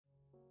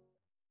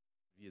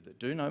You that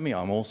do know me,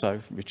 I'm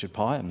also Richard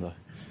Pye. I'm the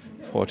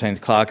 14th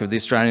Clerk of the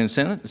Australian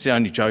Senate. It's the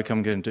only joke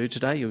I'm going to do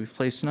today, you'll be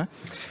pleased to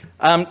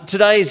know.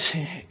 Today's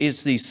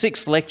is the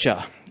 6th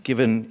lecture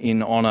given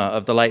in honour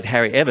of the late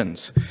Harry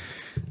Evans,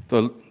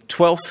 the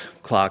 12th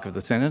Clerk of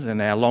the Senate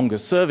and our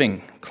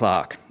longest-serving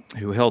Clerk,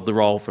 who held the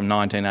role from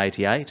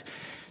 1988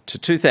 to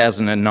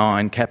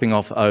 2009, capping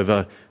off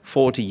over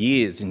 40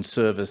 years in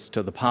service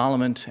to the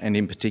Parliament and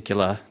in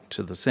particular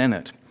to the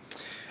Senate.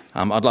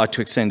 I'd like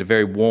to extend a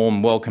very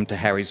warm welcome to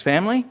Harry's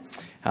family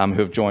who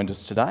have joined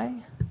us today.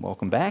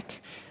 Welcome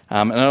back.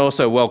 And I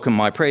also welcome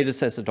my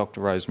predecessor, Dr.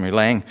 Rosemary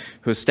Laing,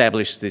 who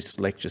established this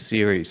lecture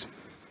series.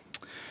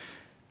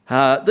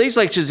 These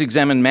lectures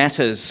examine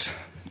matters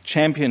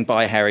championed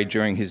by Harry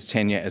during his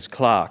tenure as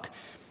Clerk,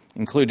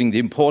 including the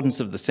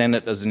importance of the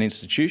Senate as an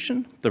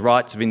institution, the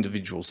rights of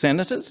individual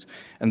senators,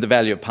 and the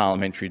value of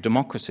parliamentary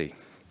democracy.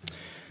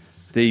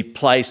 The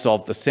place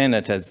of the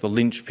Senate as the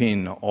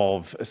linchpin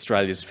of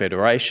Australia's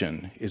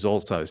federation is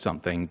also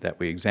something that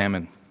we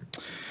examine.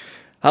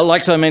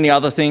 Like so many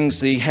other things,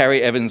 the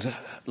Harry Evans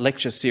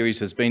lecture series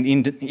has been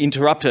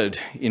interrupted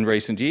in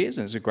recent years,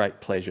 and it's a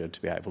great pleasure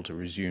to be able to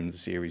resume the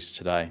series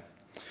today.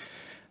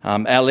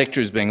 Our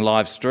lecture is being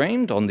live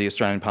streamed on the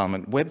Australian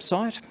Parliament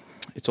website.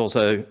 It's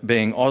also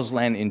being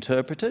Auslan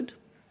interpreted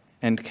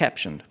and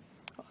captioned.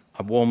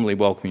 I warmly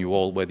welcome you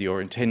all, whether you're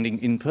attending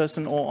in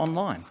person or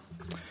online.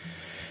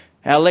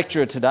 Our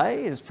lecturer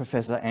today is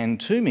Professor Anne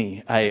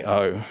Twomey,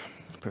 AO.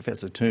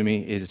 Professor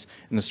Twomey is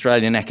an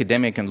Australian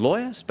academic and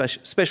lawyer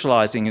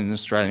specialising in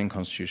Australian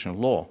constitutional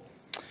law.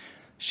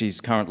 She's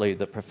currently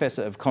the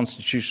Professor of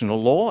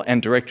Constitutional Law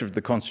and Director of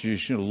the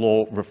Constitutional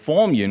Law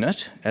Reform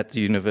Unit at the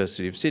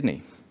University of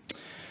Sydney.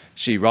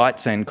 She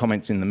writes and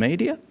comments in the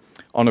media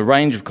on a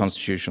range of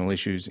constitutional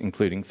issues,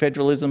 including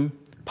federalism,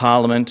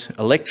 Parliament,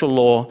 electoral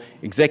law,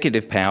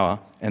 executive power,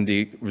 and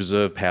the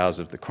reserve powers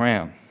of the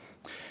Crown.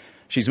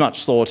 She's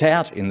much sought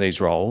out in these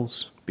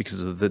roles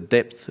because of the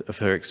depth of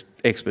her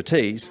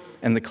expertise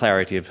and the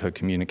clarity of her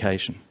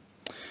communication.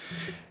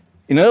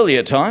 In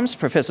earlier times,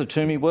 Professor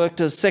Twomey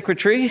worked as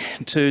Secretary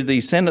to the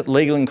Senate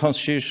Legal and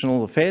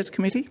Constitutional Affairs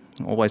Committee.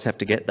 Always have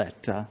to get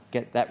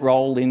that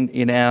role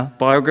in our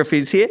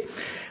biographies here.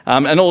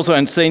 And also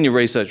in senior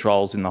research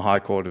roles in the High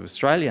Court of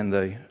Australia and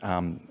the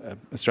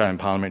Australian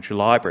Parliamentary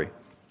Library.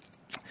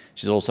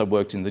 She's also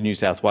worked in the New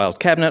South Wales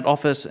Cabinet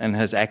Office and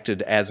has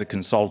acted as a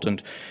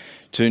consultant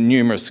to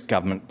numerous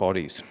government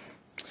bodies.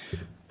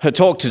 Her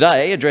talk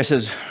today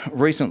addresses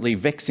recently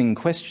vexing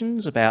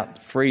questions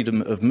about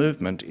freedom of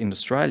movement in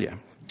Australia.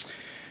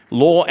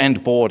 Law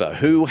and border.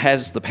 Who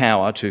has the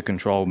power to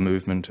control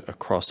movement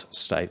across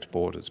state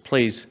borders?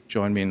 Please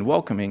join me in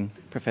welcoming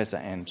Professor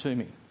Anne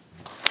Twomey.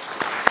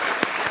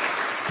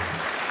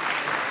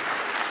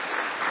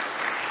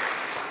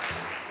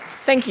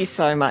 Thank you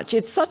so much.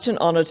 It's such an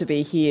honour to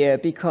be here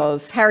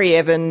because Harry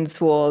Evans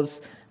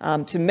was,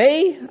 to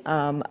me,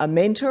 a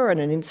mentor and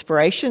an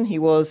inspiration. He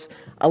was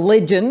a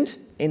legend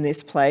in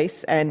this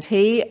place, and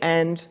he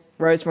and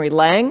Rosemary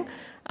Laing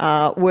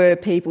were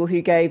people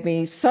who gave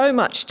me so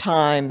much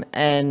time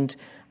and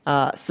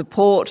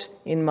support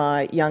in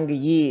my younger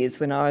years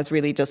when I was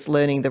really just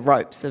learning the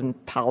ropes in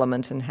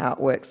Parliament and how it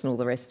works and all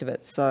the rest of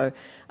it. So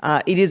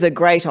it is a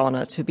great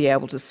honour to be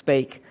able to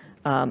speak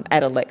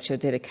at a lecture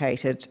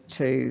dedicated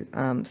to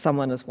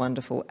someone as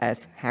wonderful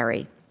as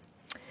Harry.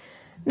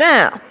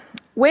 Now,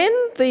 when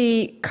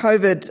the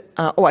COVID,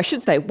 I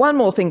should say one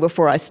more thing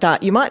before I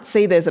start. You might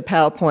see there's a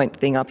PowerPoint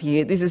thing up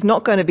here. This is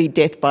not going to be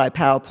death by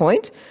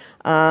PowerPoint.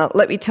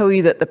 Let me tell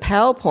you that the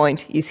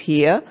PowerPoint is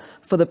here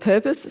for the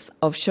purpose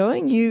of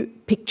showing you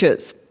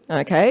pictures,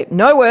 okay?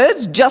 No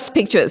words, just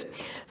pictures.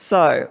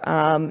 So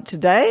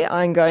today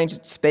I'm going to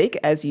speak,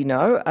 as you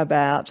know,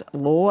 about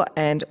law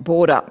and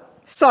border.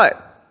 So,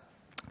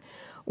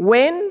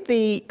 when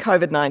the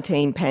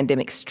COVID-19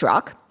 pandemic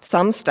struck,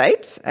 some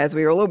states, as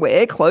we're all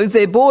aware, closed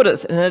their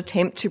borders in an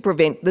attempt to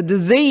prevent the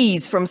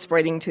disease from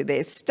spreading to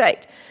their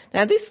state.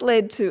 Now, this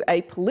led to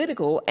a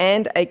political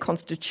and a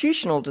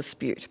constitutional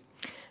dispute.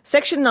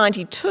 Section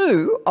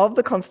 92 of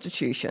the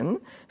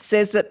Constitution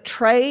says that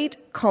trade,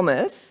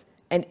 commerce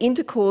and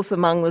intercourse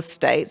among the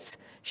states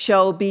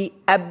shall be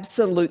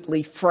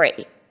absolutely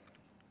free.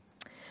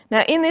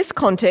 Now, in this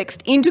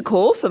context,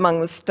 intercourse among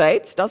the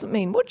states doesn't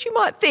mean what you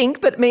might think,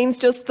 but it means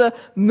just the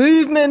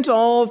movement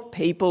of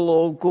people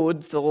or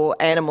goods or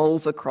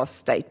animals across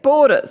state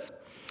borders.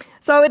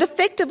 So it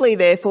effectively,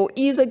 therefore,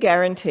 is a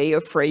guarantee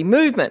of free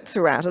movement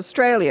throughout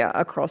Australia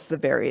across the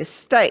various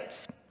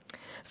states.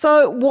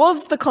 So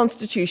was the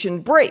Constitution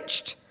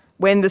breached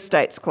when the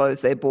states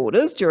closed their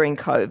borders during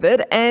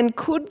COVID, and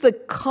could the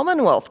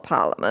Commonwealth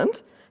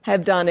Parliament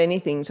have done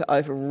anything to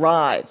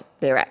override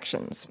their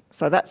actions?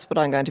 So that's what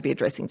I'm going to be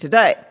addressing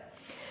today.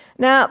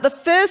 Now, the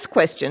first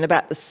question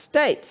about the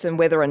states and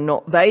whether or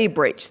not they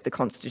breached the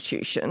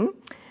Constitution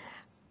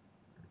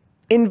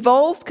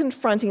involves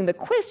confronting the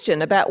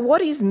question about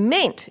what is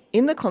meant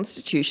in the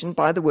Constitution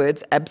by the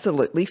words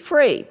absolutely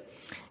free.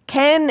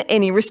 Can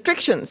any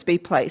restrictions be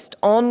placed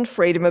on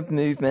freedom of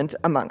movement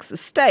amongst the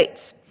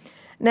states?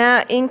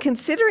 Now, in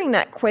considering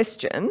that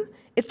question,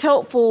 it's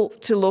helpful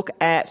to look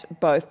at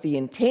both the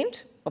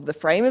intent of the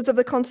framers of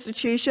the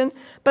Constitution,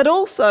 but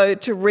also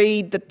to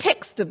read the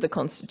text of the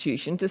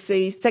Constitution to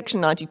see Section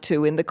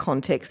 92 in the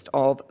context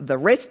of the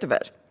rest of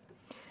it.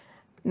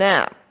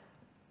 Now,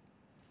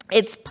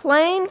 it's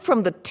plain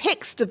from the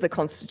text of the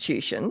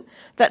Constitution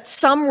that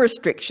some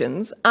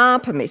restrictions are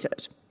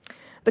permitted.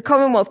 The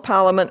Commonwealth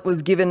Parliament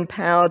was given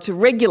power to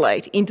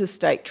regulate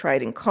interstate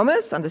trade and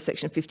commerce under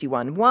Section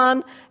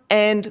 51(1)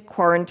 and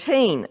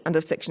quarantine under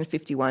Section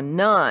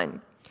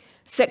 51(9).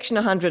 Section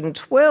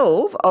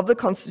 112 of the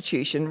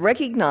Constitution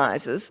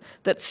recognises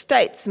that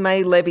states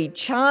may levy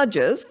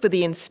charges for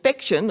the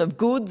inspection of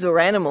goods or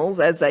animals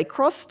as they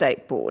cross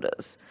state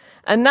borders.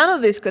 And none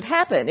of this could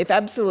happen if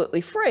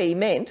absolutely free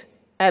meant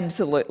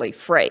absolutely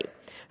free.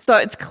 So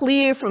it's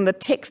clear from the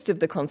text of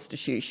the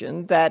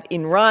Constitution that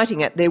in writing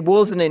it, there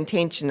was an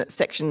intention that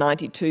Section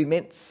 92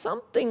 meant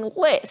something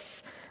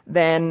less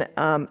than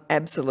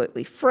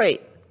absolutely free.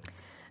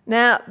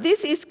 Now,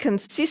 this is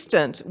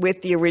consistent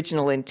with the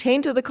original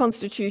intent of the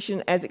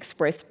Constitution as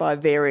expressed by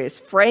various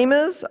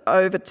framers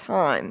over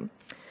time.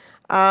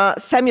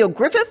 Samuel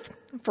Griffith,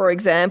 for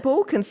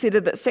example,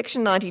 considered that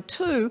Section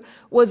 92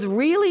 was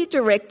really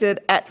directed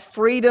at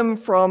freedom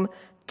from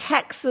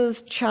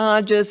taxes,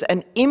 charges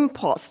and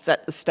imposts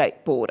at the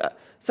state border.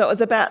 So it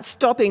was about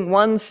stopping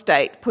one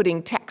state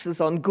putting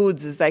taxes on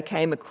goods as they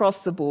came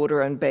across the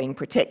border and being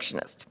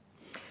protectionist.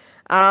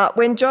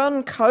 When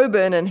John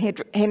Cockburn and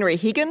Henry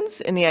Higgins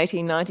in the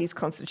 1890s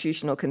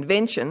constitutional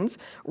conventions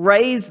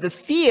raised the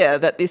fear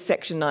that this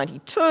Section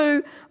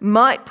 92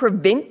 might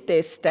prevent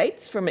their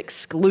states from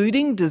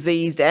excluding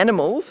diseased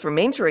animals from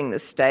entering the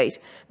state,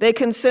 their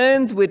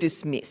concerns were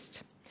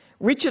dismissed.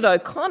 Richard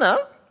O'Connor,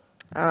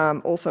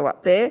 also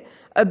up there,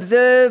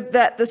 observed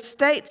that the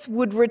states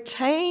would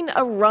retain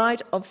a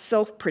right of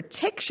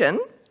self-protection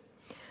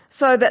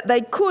so that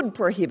they could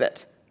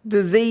prohibit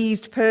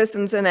diseased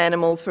persons and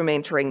animals from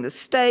entering the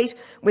state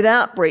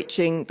without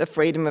breaching the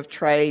freedom of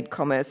trade,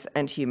 commerce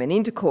and human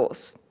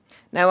intercourse.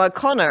 Now,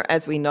 O'Connor,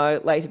 as we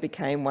know, later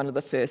became one of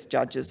the first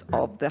judges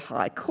of the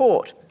High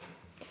Court.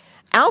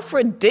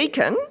 Alfred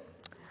Deakin,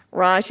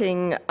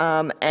 writing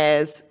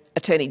as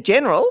Attorney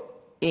General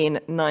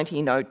in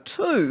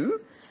 1902,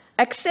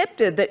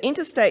 accepted that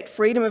interstate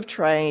freedom of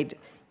trade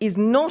is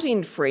not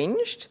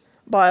infringed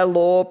by a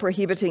law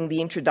prohibiting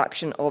the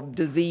introduction of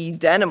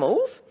diseased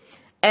animals,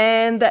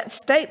 and that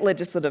state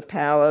legislative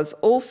powers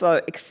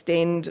also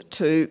extend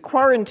to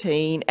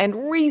quarantine and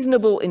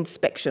reasonable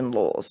inspection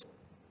laws.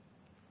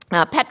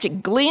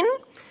 Patrick Glynn,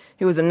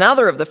 who was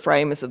another of the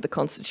framers of the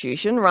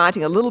Constitution,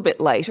 writing a little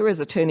bit later as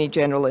Attorney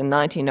General in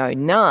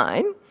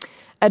 1909,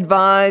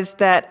 advised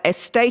that a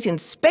state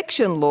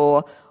inspection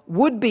law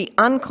would be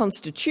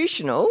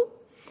unconstitutional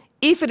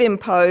if it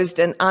imposed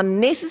an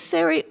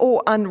unnecessary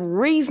or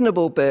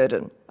unreasonable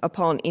burden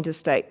upon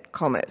interstate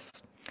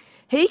commerce.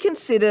 He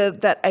considered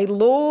that a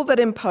law that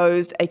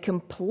imposed a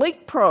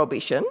complete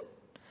prohibition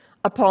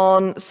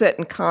upon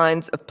certain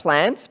kinds of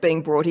plants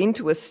being brought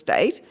into a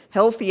state,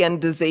 healthy and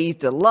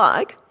diseased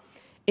alike,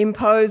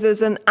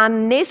 imposes an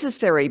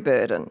unnecessary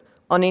burden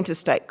on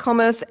interstate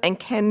commerce and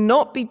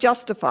cannot be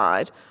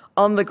justified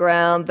on the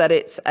ground that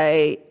it's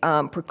a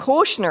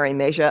precautionary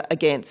measure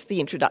against the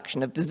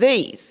introduction of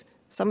disease.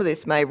 Some of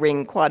this may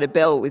ring quite a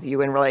bell with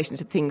you in relation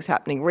to things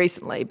happening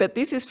recently, but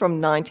this is from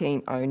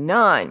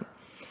 1909.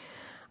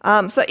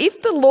 So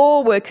if the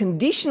law were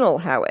conditional,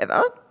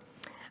 however,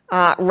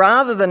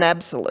 rather than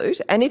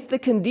absolute, and if the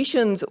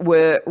conditions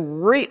were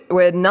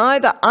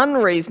neither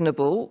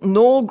unreasonable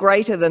nor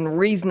greater than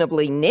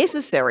reasonably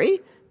necessary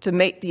to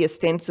meet the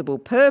ostensible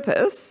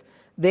purpose,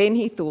 then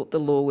he thought the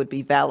law would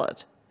be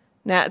valid.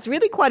 Now, it's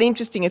really quite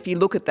interesting if you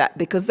look at that,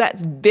 because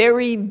that's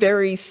very,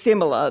 very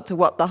similar to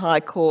what the High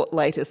Court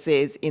later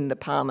says in the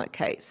Palmer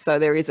case. So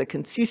there is a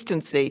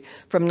consistency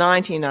from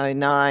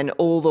 1909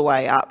 all the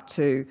way up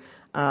to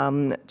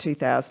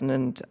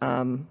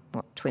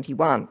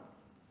 2021.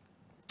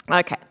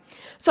 Okay,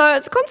 so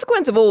as a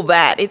consequence of all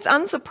that, it's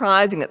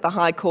unsurprising that the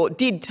High Court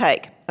did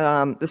take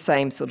the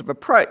same sort of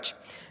approach.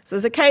 So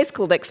there's a case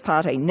called Ex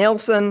parte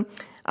Nelson,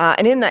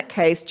 and in that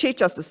case, Chief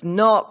Justice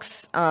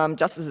Knox,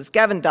 Justices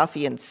Gavin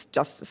Duffy and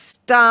Justice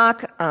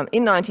Stark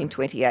in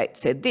 1928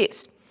 said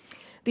this: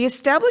 "The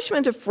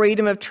establishment of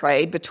freedom of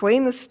trade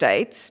between the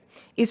states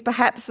is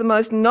perhaps the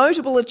most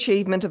notable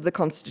achievement of the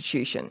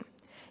Constitution.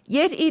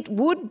 Yet it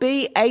would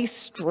be a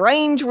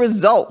strange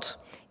result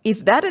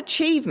if that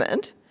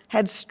achievement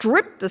had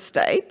stripped the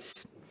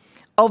states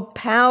of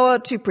power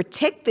to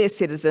protect their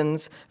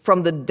citizens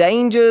from the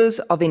dangers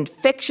of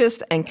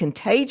infectious and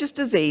contagious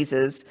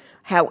diseases,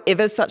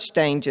 however such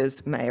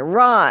dangers may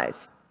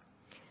arise."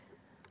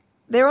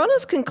 Their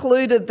Honours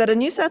concluded that a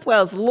New South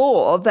Wales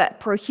law that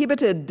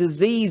prohibited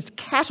diseased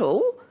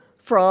cattle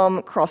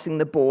from crossing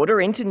the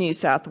border into New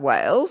South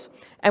Wales,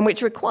 and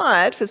which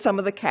required for some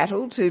of the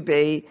cattle to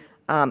be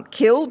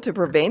killed to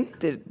prevent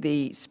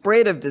the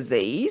spread of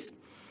disease,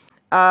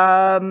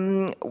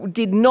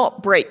 did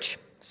not breach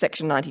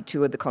Section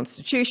 92 of the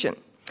Constitution.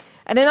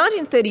 And in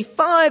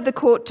 1935, the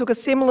court took a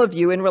similar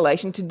view in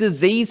relation to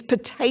diseased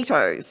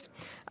potatoes.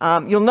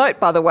 You'll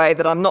note, by the way,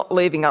 that I'm not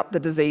leaving up the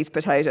diseased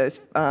potatoes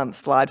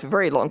slide for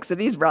very long because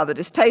it is rather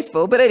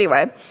distasteful. But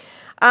anyway,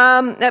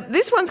 now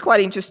this one's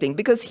quite interesting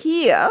because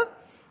here,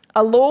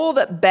 a law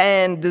that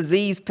banned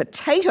diseased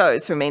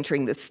potatoes from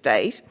entering the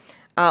state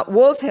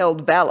was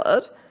to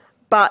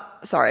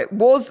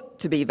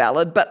be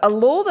valid, but a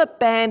law that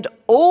banned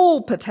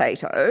all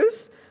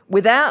potatoes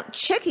without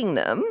checking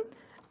them,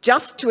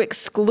 just to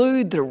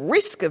exclude the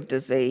risk of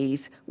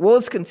disease,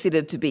 was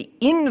considered to be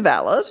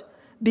invalid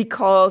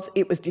because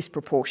it was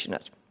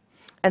disproportionate.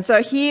 And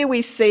so here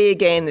we see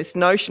again this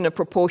notion of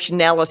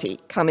proportionality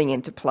coming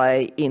into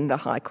play in the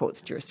High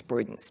Court's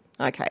jurisprudence.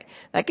 Okay,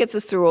 that gets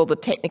us through all the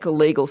technical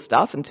legal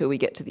stuff until we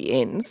get to the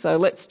end. So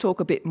let's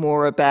talk a bit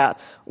more about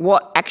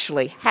what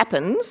actually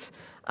happens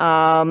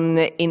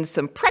in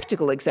some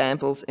practical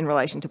examples in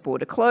relation to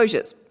border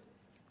closures.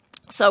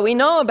 So we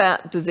know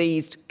about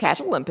diseased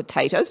cattle and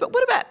potatoes, but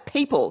what about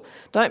people?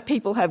 Don't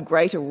people have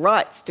greater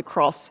rights to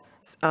cross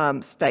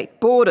state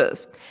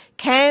borders?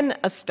 Can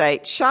a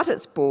state shut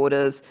its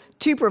borders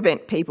to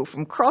prevent people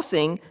from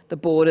crossing the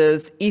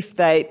borders if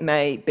they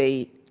may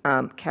be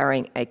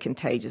carrying a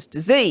contagious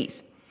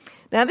disease?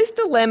 Now, this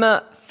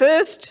dilemma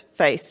first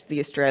faced the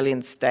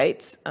Australian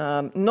states,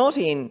 not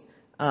in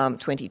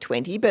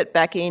 2020, but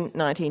back in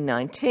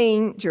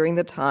 1919 during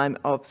the time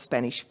of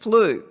Spanish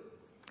flu.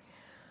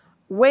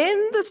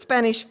 When the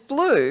Spanish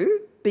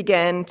flu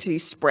began to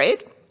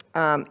spread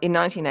in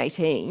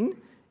 1918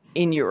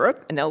 in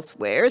Europe and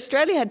elsewhere,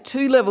 Australia had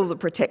two levels of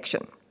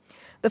protection.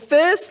 The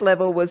first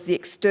level was the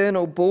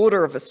external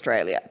border of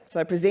Australia,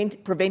 so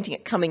preventing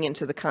it coming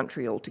into the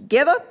country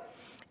altogether.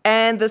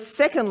 And the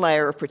second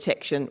layer of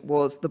protection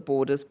was the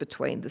borders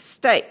between the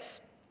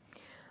states.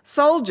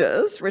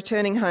 Soldiers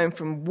returning home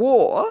from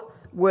war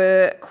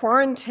were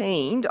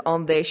quarantined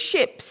on their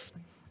ships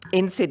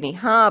in Sydney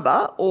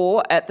Harbour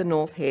or at the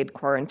North Head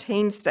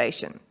quarantine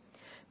station.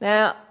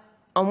 Now,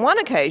 on one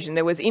occasion,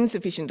 there was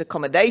insufficient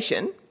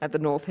accommodation at the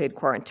North Head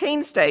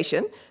quarantine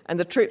station and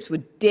the troops were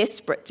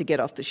desperate to get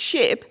off the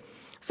ship,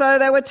 so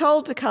they were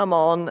told to come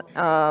on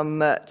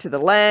to the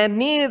land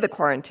near the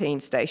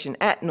quarantine station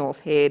at North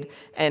Head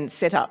and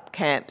set up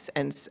camps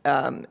and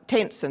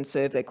tents and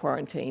serve their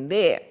quarantine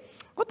there.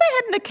 What they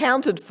hadn't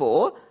accounted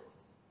for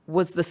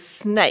was the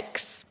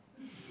snakes.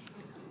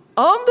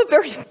 On the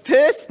very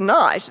first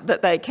night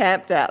that they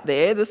camped out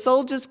there, the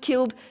soldiers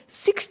killed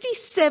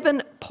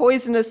 67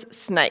 poisonous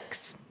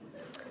snakes.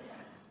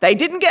 They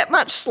didn't get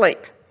much sleep.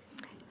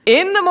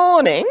 In the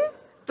morning,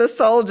 the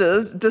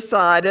soldiers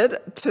decided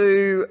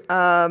to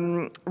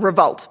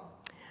revolt.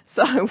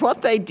 So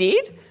what they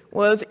did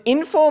was,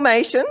 in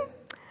formation,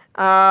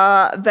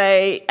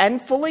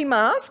 and fully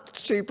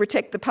masked to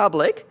protect the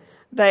public,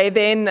 they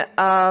then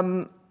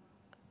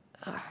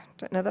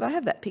don't know that I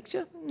have that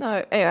picture.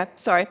 No, anyway,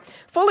 sorry.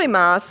 Fully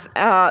masked,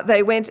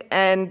 they went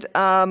and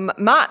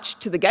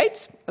marched to the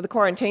gates of the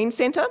quarantine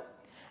centre,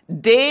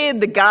 dared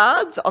the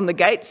guards on the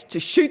gates to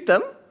shoot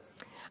them.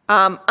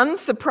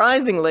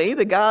 Unsurprisingly,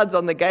 the guards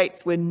on the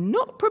gates were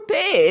not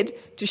prepared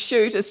to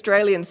shoot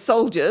Australian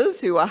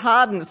soldiers who were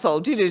hardened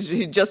soldiers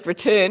who just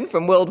returned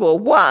from World War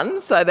I,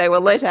 so they were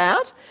let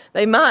out.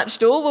 They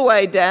marched all the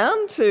way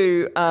down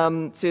to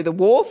the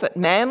wharf at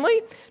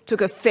Manly,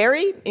 took a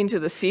ferry into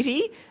the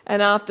city,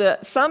 and after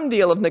some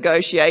deal of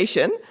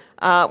negotiation,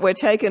 were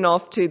taken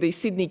off to the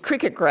Sydney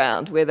cricket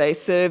ground where they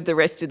served the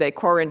rest of their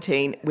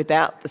quarantine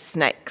without the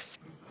snakes.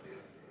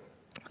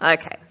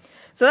 Okay,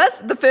 so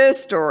that's the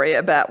first story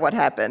about what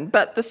happened.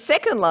 But the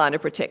second line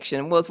of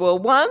protection was, well,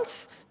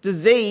 once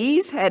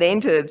disease had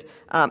entered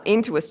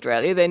into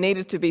Australia, there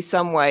needed to be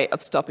some way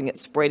of stopping it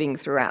spreading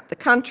throughout the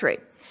country.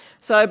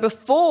 So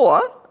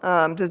before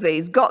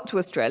disease got to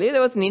Australia,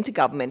 there was an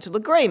intergovernmental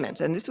agreement,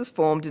 and this was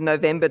formed in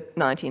November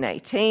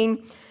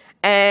 1918.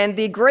 And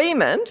the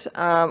agreement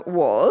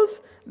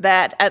was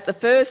that at the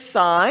first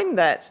sign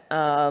that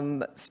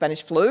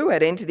Spanish flu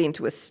had entered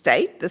into a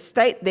state, the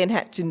state then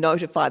had to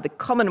notify the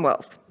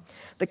Commonwealth.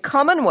 The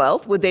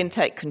Commonwealth would then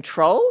take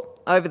control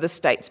over the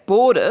state's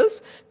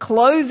borders,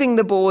 closing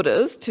the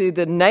borders to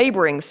the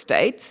neighbouring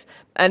states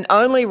and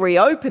only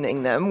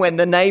reopening them when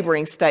the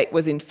neighbouring state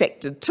was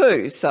infected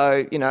too.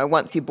 So,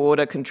 once your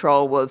border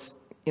control was,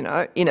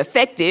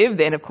 ineffective,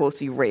 then of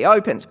course you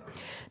reopened.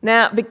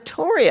 Now,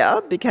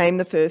 Victoria became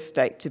the first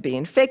state to be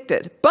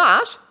infected,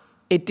 but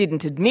it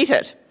didn't admit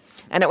it.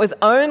 And it was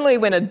only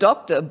when a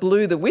doctor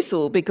blew the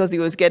whistle because he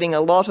was getting a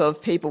lot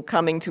of people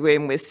coming to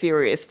him with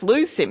serious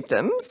flu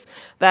symptoms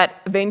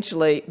that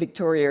eventually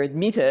Victoria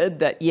admitted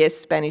that, yes,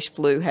 Spanish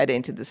flu had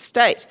entered the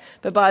state.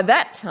 But by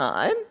that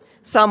time,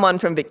 someone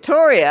from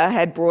Victoria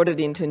had brought it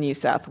into New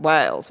South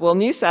Wales. Well,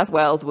 New South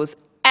Wales was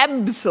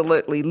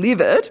absolutely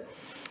livid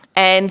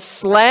and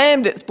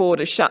slammed its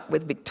border shut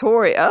with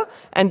Victoria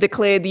and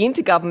declared the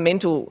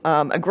intergovernmental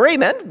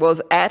agreement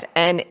was at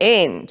an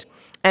end.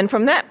 And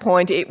from that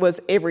point, it was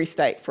every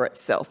state for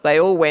itself. They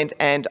all went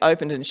and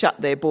opened and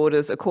shut their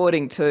borders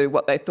according to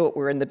what they thought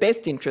were in the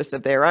best interests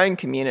of their own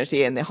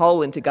community, and the whole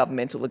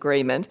intergovernmental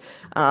agreement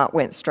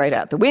went straight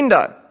out the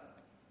window.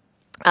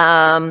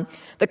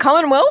 The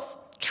Commonwealth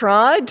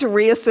tried to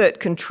reassert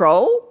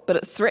control, but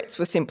its threats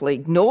were simply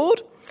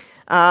ignored.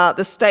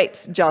 The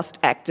states just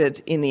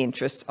acted in the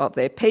interests of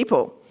their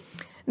people.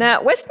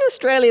 Now, Western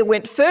Australia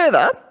went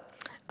further.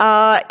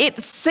 It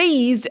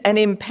seized and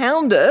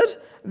impounded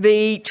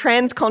the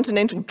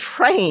transcontinental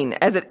train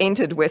as it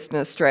entered Western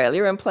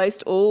Australia and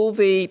placed all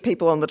the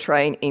people on the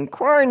train in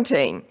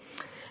quarantine.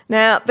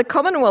 Now, the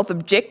Commonwealth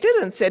objected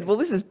and said, well,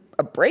 this is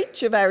a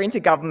breach of our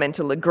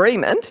intergovernmental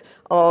agreement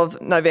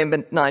of November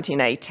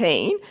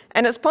 1918,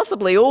 and it's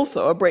possibly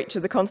also a breach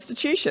of the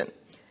Constitution.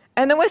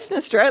 And the Western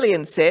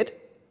Australians said,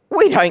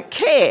 we don't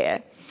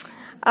care.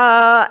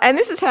 And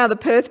this is how the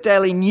Perth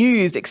Daily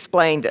News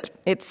explained it.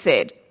 It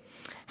said,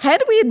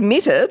 had we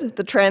admitted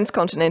the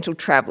transcontinental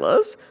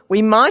travellers,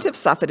 we might have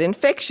suffered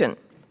infection.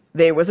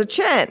 There was a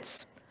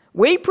chance.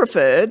 We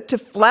preferred to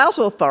flout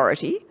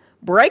authority,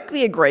 break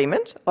the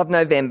agreement of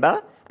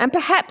November, and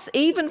perhaps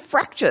even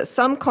fracture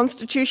some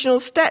constitutional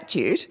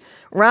statute,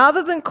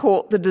 rather than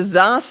court the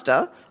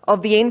disaster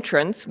of the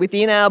entrance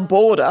within our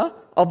border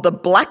of the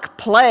Black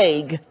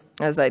Plague,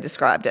 as they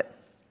described it.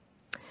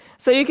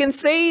 So you can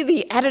see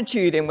the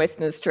attitude in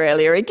Western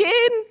Australia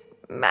again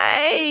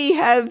may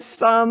have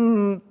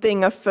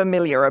something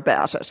familiar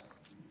about it.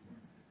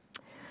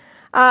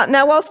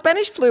 Now, while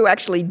Spanish flu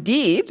actually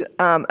did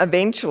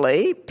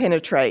eventually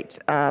penetrate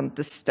I've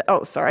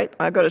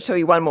got to tell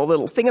you one more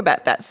little thing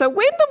about that. So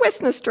when the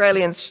Western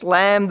Australians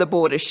slammed the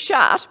border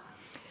shut,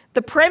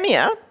 the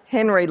Premier,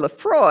 Henry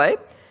Lefroy,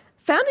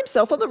 found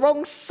himself on the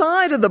wrong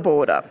side of the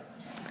border.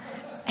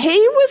 He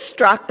was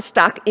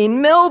stuck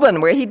in Melbourne,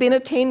 where he'd been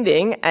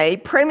attending a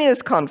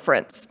Premier's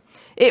conference.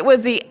 It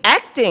was the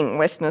acting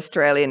Western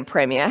Australian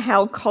Premier,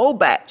 Hal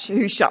Colbatch,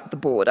 who shut the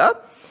border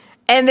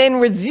and then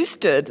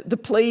resisted the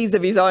pleas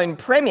of his own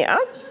Premier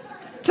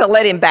to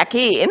let him back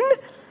in,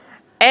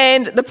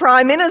 and the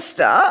Prime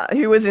Minister,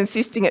 who was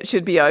insisting it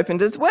should be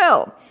opened as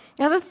well.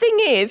 Now, the thing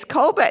is,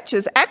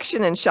 Colbatch's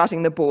action in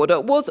shutting the border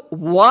was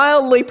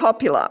wildly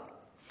popular.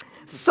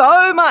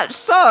 So much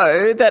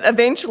so that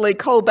eventually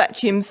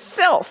Colbatch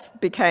himself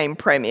became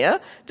Premier,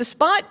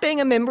 despite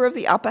being a member of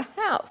the upper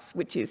house,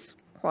 which is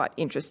quite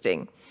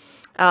interesting.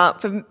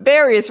 For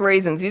various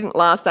reasons, he didn't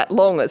last that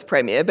long as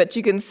Premier, but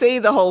you can see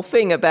the whole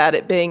thing about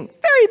it being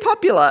very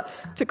popular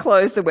to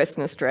close the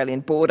Western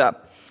Australian border.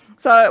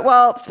 So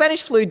while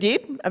Spanish flu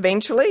did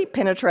eventually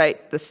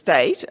penetrate the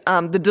state,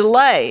 the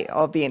delay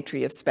of the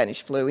entry of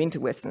Spanish flu into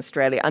Western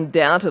Australia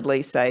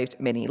undoubtedly saved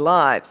many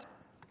lives.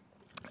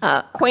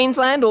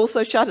 Queensland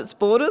also shut its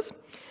borders,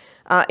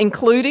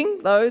 including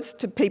those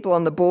to people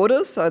on the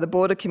borders, so the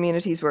border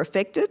communities were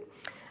affected.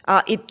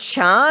 It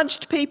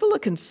charged people a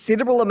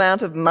considerable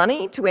amount of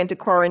money to enter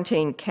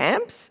quarantine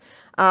camps,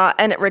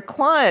 and it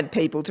required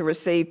people to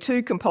receive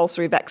 2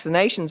 compulsory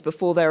vaccinations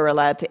before they were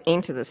allowed to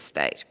enter the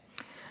state.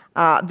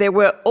 There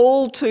were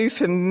all too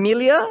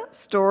familiar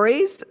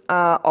stories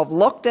of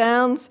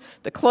lockdowns,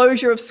 the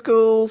closure of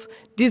schools,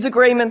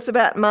 disagreements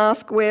about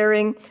mask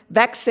wearing,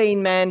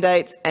 vaccine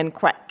mandates and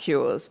quack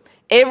cures.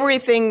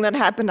 Everything that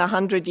happened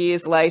 100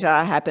 years later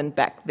happened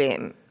back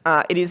then.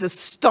 It is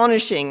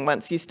astonishing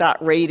once you start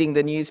reading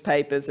the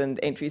newspapers and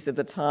entries of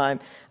the time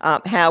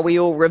how we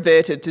all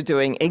reverted to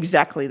doing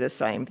exactly the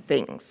same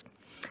things.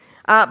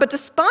 But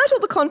despite all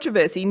the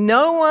controversy,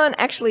 no one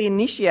actually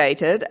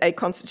initiated a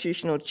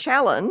constitutional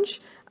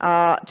challenge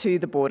to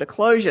the border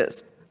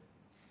closures.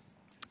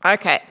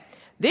 Okay,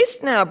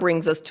 this now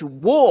brings us to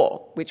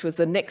war, which was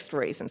the next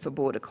reason for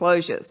border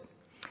closures.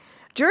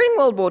 During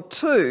World War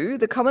II,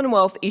 the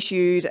Commonwealth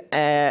issued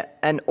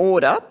an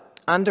order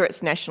under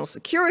its national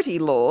security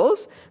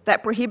laws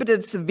that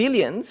prohibited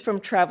civilians from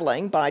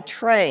travelling by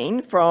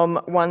train from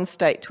one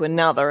state to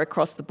another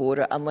across the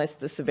border unless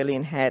the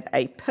civilian had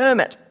a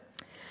permit.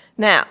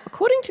 Now,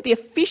 according to the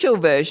official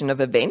version of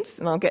events,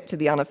 and I'll get to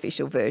the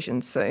unofficial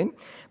version soon,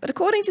 but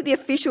according to the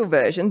official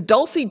version,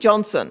 Dulcie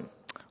Johnson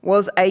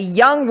was a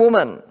young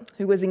woman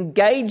who was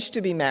engaged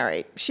to be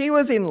married. She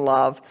was in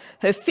love.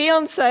 Her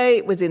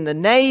fiancé was in the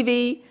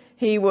Navy.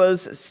 He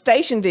was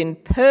stationed in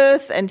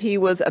Perth and he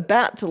was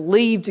about to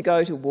leave to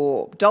go to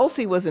war.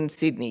 Dulcie was in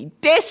Sydney,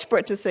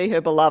 desperate to see her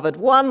beloved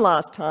one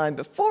last time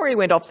before he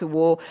went off to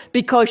war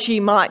because she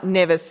might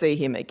never see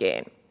him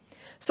again.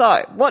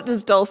 So what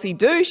does Dulcie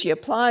do? She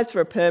applies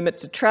for a permit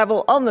to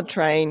travel on the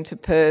train to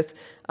Perth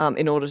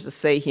in order to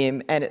see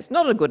him, and it's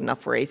not a good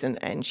enough reason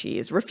and she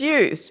is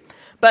refused.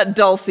 But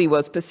Dulcie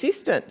was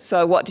persistent,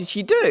 so what did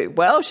she do?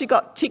 Well, she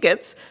got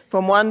tickets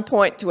from one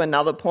point to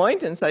another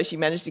point, and so she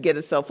managed to get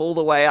herself all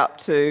the way up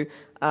to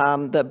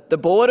the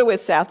border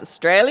with South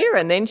Australia,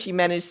 and then she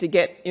managed to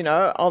get,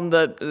 on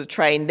the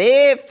train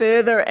there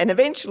further, and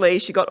eventually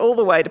she got all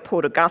the way to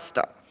Port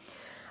Augusta.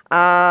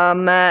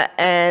 That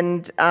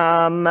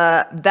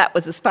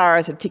was as far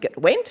as her ticket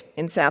went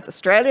in South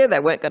Australia. They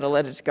weren't going to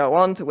let her go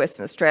on to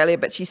Western Australia,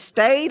 but she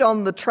stayed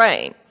on the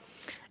train.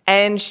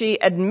 And she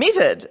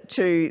admitted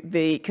to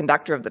the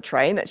conductor of the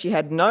train that she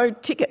had no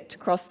ticket to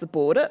cross the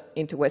border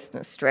into Western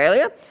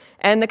Australia.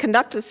 And the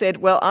conductor said,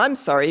 well, I'm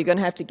sorry, you're going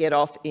to have to get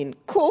off in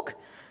Cook,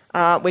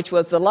 which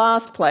was the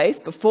last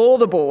place before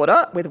the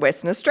border with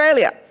Western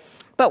Australia.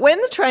 But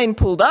when the train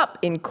pulled up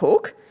in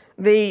Cook,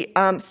 the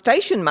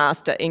station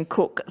master in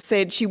Cook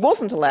said she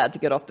wasn't allowed to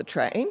get off the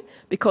train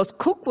because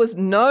Cook was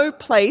no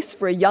place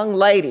for a young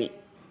lady.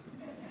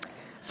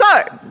 So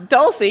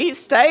Dulcie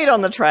stayed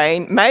on the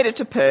train, made it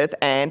to Perth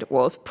and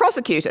was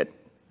prosecuted.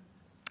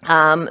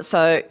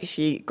 So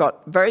she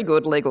got very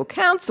good legal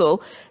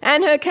counsel,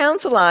 and her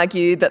counsel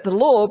argued that the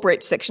law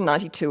breached Section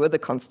 92 of the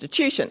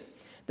Constitution.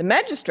 The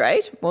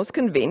magistrate was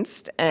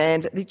convinced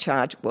and the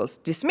charge was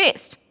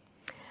dismissed.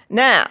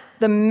 Now,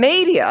 the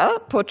media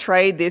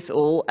portrayed this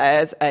all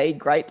as a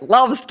great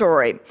love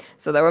story.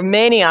 So there were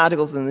many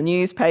articles in the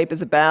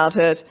newspapers about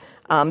it.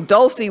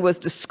 Dulcie was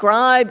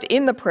described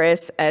in the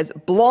press as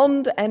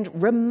blonde and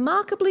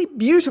remarkably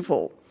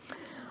beautiful.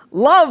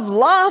 Love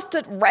laughed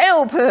at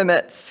rail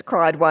permits,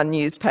 cried one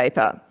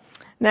newspaper.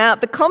 Now,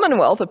 the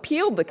Commonwealth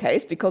appealed the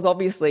case because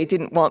obviously it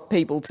didn't want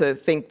people to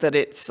think that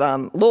its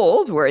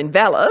laws were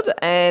invalid,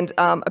 and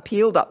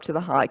appealed up to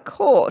the High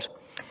Court.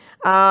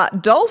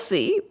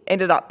 Dulcie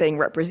ended up being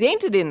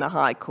represented in the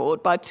High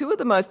Court by two of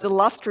the most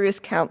illustrious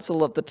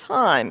counsel of the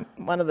time,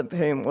 one of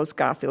whom was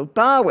Garfield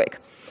Barwick.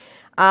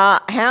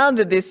 How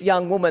did this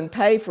young woman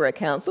pay for her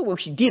counsel? Well,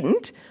 she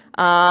didn't.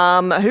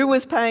 Who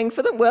was paying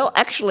for them? Well,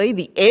 actually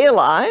the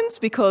airlines,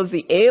 because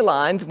the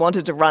airlines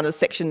wanted to run a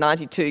Section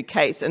 92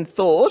 case and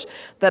thought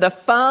that a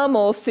far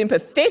more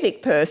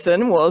sympathetic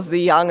person was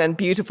the young and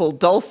beautiful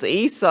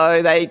Dulcie,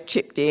 so they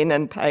chipped in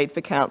and paid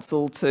for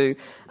counsel to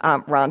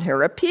run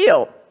her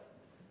appeal.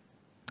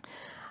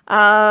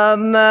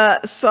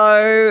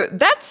 So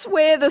that's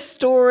where the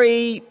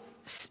story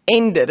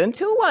ended,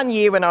 until one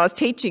year when I was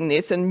teaching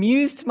this and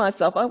mused to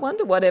myself, I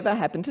wonder whatever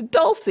happened to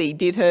Dulcie.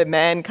 Did her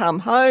man come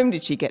home?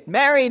 Did she get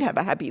married, have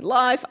a happy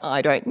life?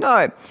 I don't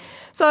know.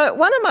 So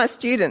one of my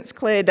students,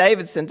 Claire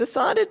Davidson,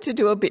 decided to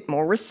do a bit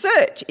more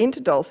research into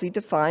Dulcie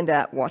to find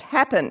out what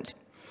happened.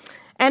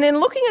 And in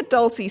looking at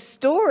Dulcie's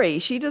story,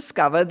 she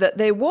discovered that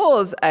there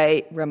was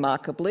a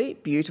remarkably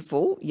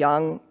beautiful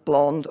young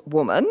blonde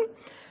woman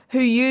who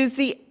used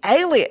the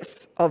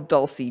alias of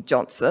Dulcie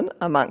Johnson,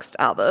 amongst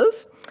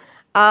others.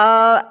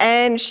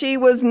 And she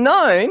was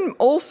known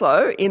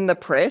also in the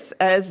press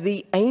as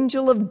the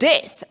Angel of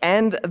Death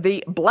and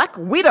the Black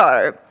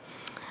Widow.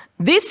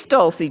 This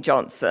Dulcie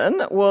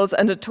Johnson was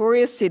a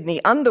notorious Sydney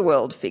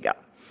underworld figure.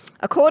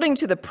 According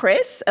to the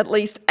press, at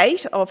least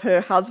 8 of her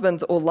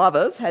husbands or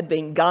lovers had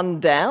been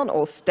gunned down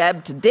or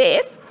stabbed to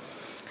death,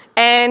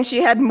 and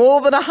she had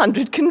more than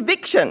 100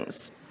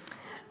 convictions.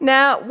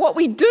 Now, what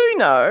we do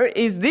know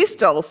is this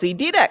Dulcie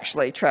did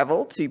actually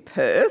travel to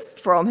Perth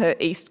from her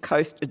East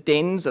Coast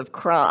dens of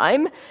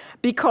crime,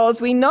 because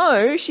we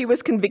know she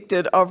was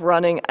convicted of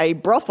running a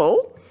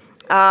brothel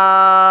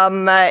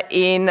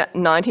in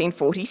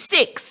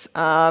 1946.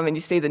 And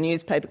you see the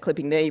newspaper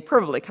clipping there, you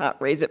probably can't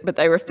read it, but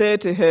they refer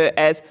to her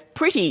as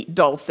Pretty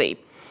Dulcie.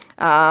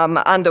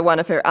 Under one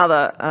of her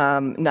other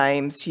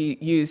names, she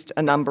used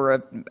a number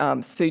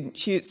of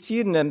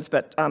pseudonyms,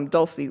 but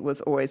Dulcie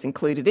was always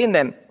included in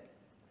them.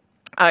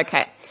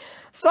 Okay,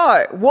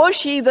 so was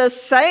she the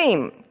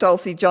same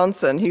Dulcie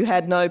Johnson who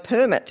had no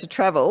permit to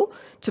travel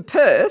to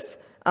Perth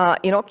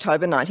in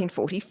October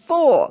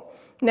 1944?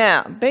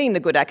 Now, being the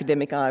good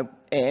academic I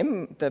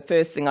am, the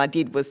first thing I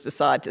did was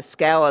decide to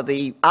scour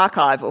the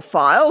archival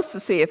files to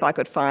see if I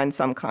could find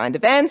some kind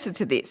of answer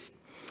to this.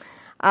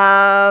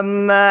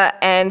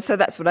 And so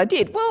that's what I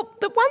did. Well,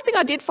 the one thing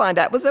I did find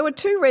out was there were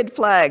 2 red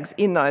flags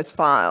in those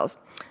files.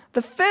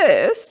 The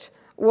first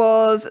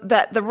was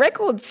that the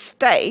records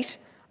state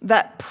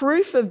that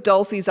proof of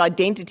Dulcie's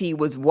identity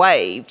was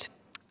waived.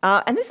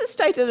 And this is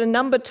stated a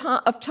number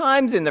of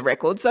times in the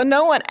record, so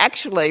no one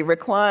actually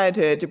required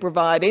her to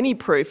provide any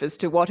proof as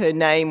to what her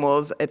name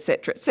was,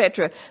 etc.,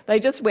 etc. They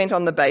just went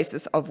on the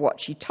basis of what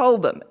she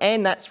told them,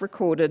 and that's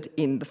recorded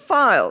in the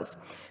files.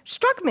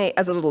 Struck me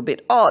as a little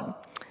bit odd.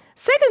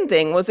 Second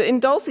thing was that in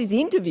Dulcie's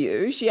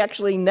interview, she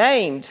actually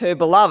named her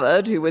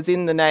beloved who was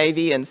in the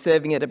Navy and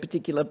serving at a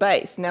particular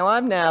base. Now,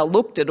 I've now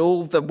looked at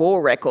all the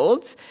war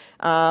records,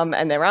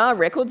 and there are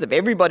records of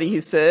everybody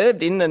who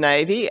served in the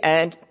Navy,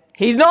 and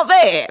he's not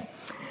there.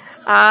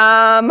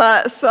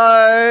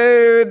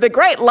 So the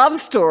great love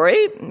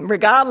story,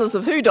 regardless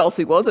of who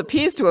Dulcie was,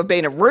 appears to have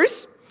been a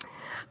ruse.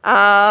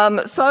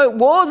 So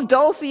was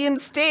Dulcie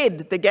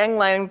instead the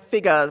gangland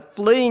figure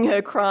fleeing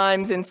her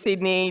crimes in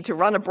Sydney to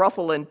run a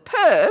brothel in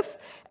Perth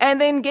and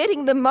then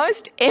getting the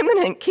most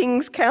eminent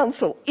King's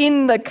Counsel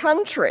in the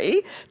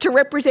country to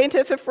represent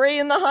her for free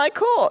in the High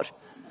Court?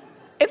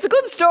 It's a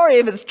good story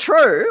if it's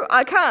true.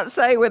 I can't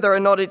say whether or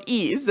not it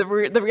is. The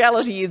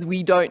reality is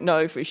we don't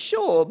know for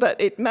sure, but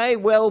it may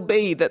well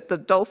be that the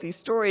Dulcie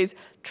story is a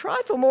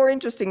trifle more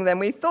interesting than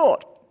we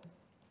thought.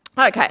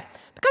 Okay.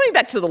 Coming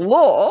back to the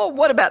law,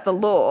 what about the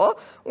law?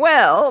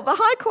 Well, the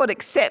High Court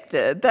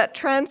accepted that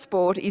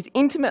transport is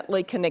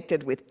intimately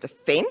connected with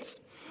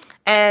defence,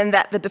 and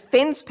that the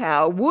defence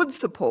power would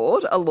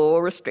support a law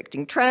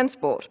restricting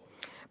transport.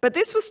 But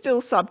this was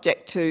still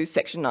subject to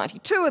Section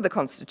 92 of the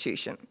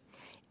Constitution.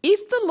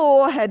 If the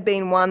law had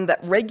been one that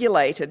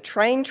regulated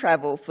train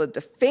travel for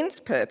defence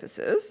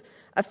purposes,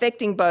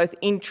 affecting both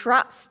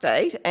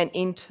intrastate and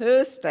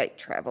interstate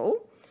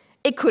travel,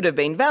 it could have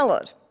been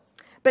valid.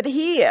 But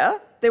here,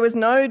 there was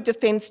no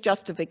defence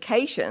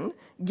justification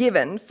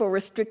given for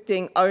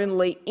restricting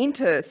only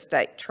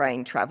interstate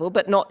train travel,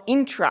 but not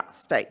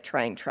intrastate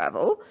train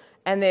travel,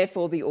 and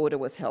therefore the order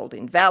was held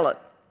invalid.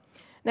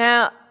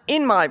 Now,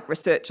 in my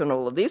research on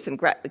all of this, in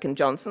Gratwick and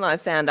Johnson, I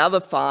found other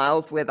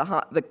files where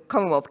the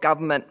Commonwealth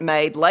Government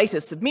made later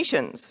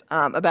submissions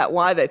about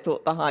why they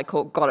thought the High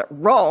Court got it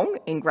wrong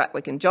in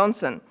Gratwick and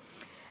Johnson.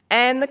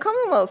 And the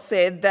Commonwealth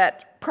said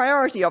that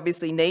priority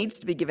obviously needs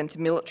to be given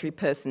to military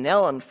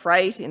personnel and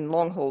freight in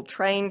long-haul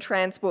train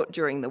transport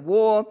during the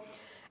war.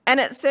 And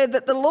it said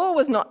that the law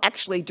was not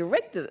actually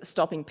directed at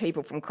stopping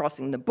people from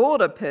crossing the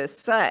border per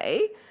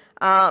se,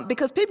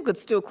 because people could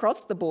still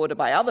cross the border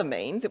by other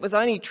means. It was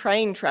only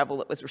train travel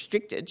that was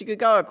restricted. You could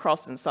go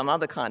across in some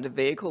other kind of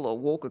vehicle or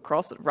walk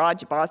across it,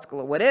 ride your bicycle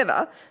or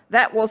whatever.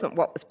 That wasn't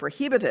what was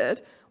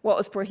prohibited. What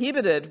was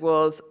prohibited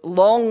was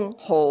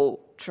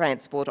long-haul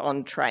transport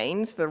on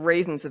trains for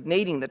reasons of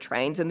needing the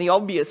trains, and the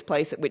obvious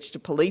place at which to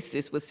police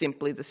this was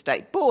simply the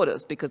state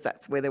borders, because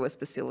that's where there was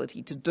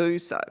facility to do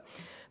so.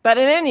 But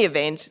in any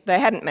event, they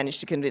hadn't managed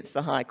to convince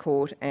the High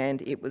Court,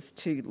 and it was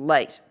too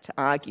late to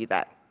argue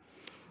that.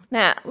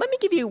 Now, let me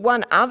give you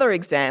one other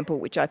example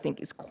which I think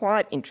is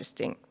quite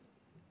interesting.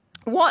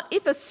 What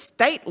if a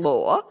state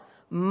law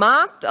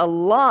marked a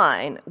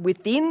line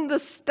within the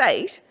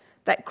state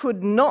that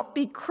could not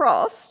be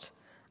crossed,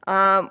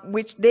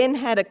 which then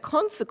had a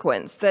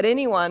consequence that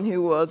anyone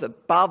who was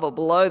above or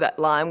below that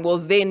line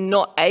was then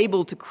not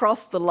able to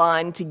cross the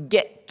line to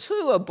get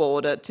to a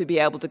border to be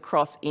able to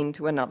cross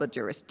into another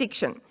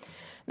jurisdiction?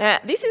 Now,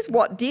 this is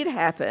what did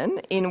happen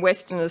in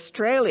Western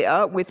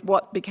Australia with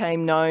what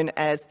became known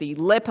as the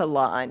Leper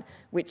Line,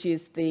 which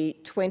is the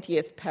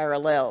 20th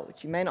parallel,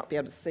 which you may not be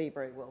able to see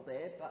very well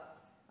there, but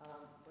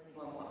for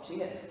anyone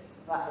watching, it's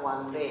that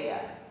one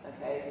there.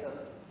 Okay, so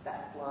it's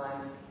that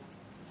line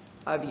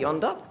over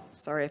yonder.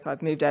 Sorry if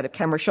I've moved out of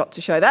camera shot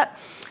to show that.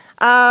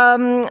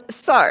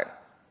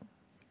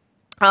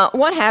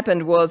 What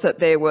happened was that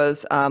there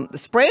was the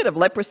spread of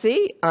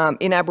leprosy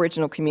in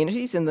Aboriginal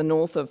communities in the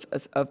north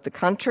of the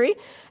country,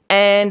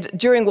 and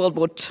during World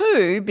War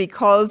II,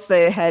 because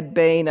there had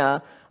been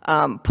a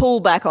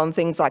pullback on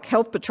things like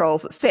health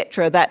patrols,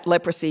 etc., that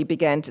leprosy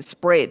began to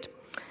spread.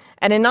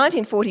 And in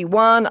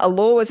 1941, a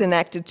law was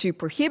enacted to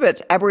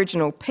prohibit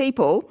Aboriginal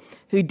people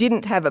who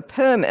didn't have a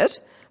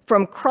permit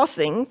from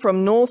crossing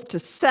from north to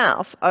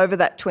south over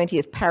that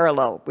 20th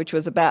parallel, which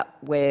was about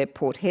where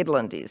Port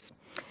Hedland is.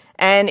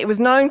 And it was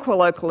known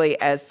colloquially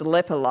as the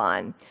Leper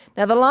Line.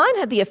 Now, the line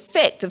had the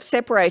effect of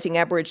separating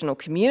Aboriginal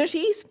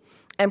communities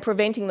and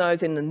preventing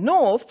those in the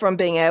north from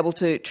being able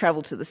to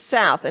travel to the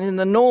south. And in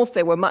the north,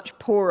 there were much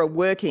poorer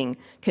working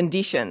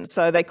conditions,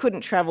 so they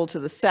couldn't travel to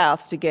the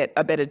south to get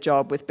a better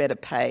job with better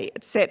pay,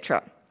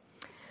 etc.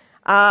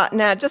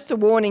 Now, just a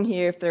warning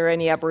here, if there are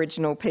any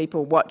Aboriginal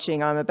people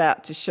watching, I'm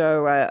about to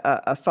show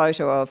a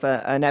photo of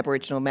an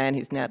Aboriginal man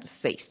who's now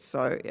deceased.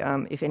 So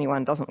if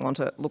anyone doesn't want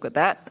to look at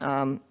that,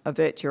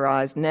 avert your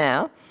eyes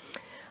now.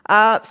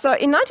 So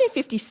in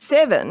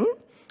 1957,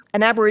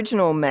 an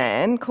Aboriginal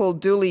man called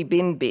Dooley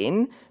Bin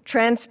Bin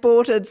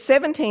transported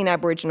 17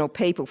 Aboriginal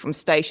people from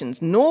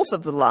stations north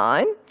of the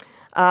line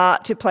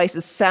to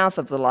places south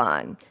of the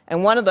line,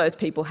 and one of those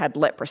people had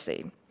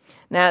leprosy.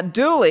 Now,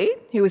 Dooley,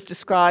 who was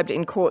described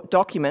in court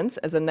documents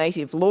as a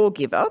native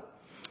lawgiver,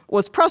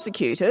 was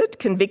prosecuted,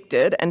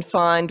 convicted and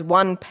fined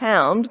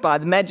 £1 by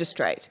the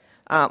magistrate,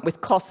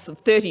 with costs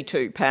of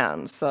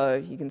 £32. So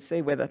you can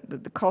see where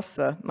the costs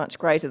are much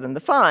greater than the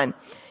fine.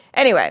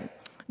 Anyway,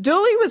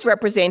 Dooley was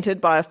represented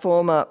by a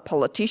former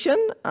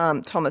politician,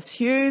 Thomas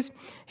Hughes,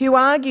 who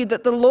argued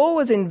that the law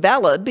was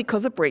invalid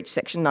because it breached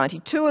Section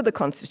 92 of the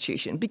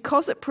Constitution,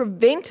 because it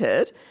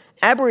prevented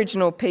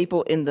Aboriginal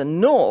people in the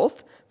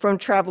north from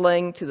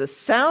travelling to the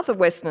south of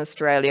Western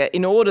Australia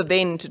in order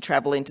then to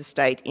travel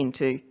interstate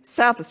into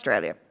South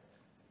Australia.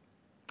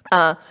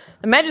 The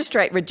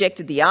magistrate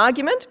rejected the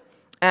argument,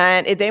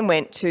 and it then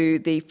went to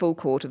the full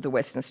court of the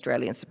Western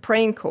Australian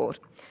Supreme Court.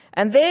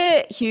 And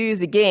there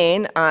Hughes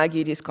again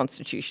argued his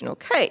constitutional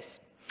case.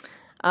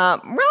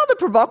 Rather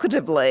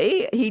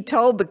provocatively, he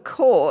told the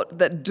court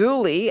that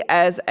Dooley,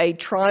 as a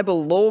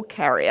tribal law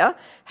carrier,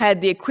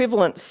 had the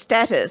equivalent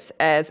status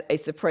as a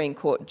Supreme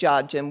Court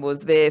judge and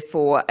was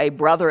therefore a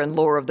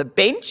brother-in-law of the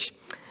bench.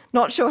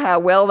 Not sure how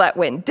well that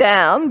went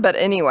down, but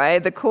anyway,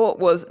 the court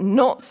was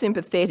not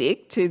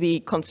sympathetic to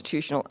the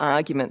constitutional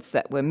arguments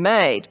that were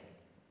made.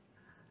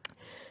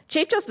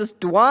 Chief Justice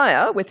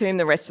Dwyer, with whom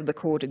the rest of the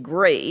court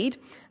agreed,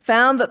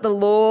 found that the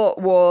law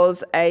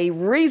was a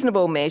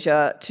reasonable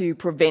measure to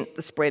prevent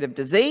the spread of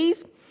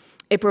disease.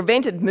 It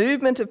prevented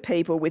movement of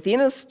people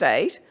within a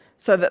state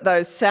so that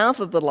those south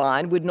of the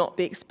line would not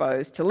be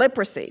exposed to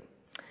leprosy.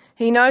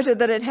 He noted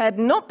that it had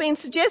not been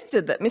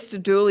suggested that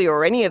Mr Dooley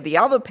or any of the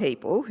other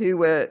people who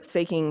were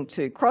seeking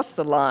to cross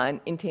the line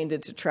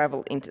intended to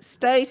travel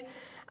interstate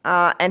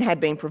and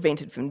had been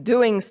prevented from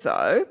doing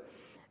so,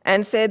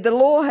 and said the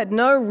law had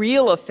no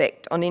real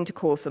effect on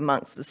intercourse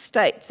amongst the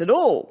states at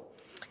all.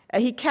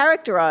 He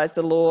characterised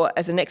the law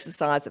as an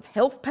exercise of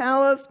health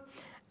powers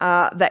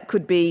that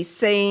could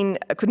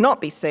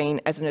not be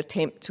seen as an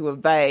attempt to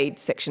evade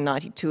Section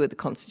 92 of the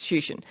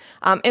Constitution.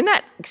 In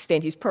that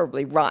extent, he's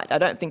probably right. I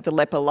don't think the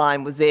leper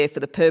line was there for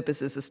the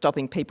purposes of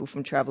stopping people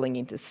from travelling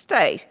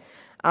interstate,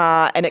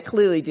 and it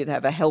clearly did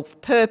have a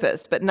health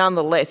purpose, but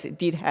nonetheless it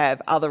did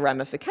have other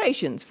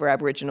ramifications for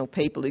Aboriginal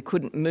people who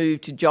couldn't move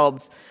to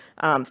jobs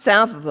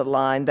south of the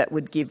line that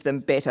would give them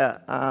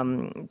better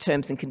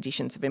terms and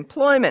conditions of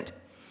employment.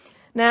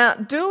 Now,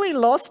 Dooley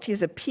lost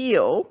his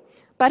appeal,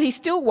 but he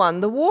still won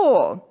the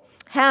war.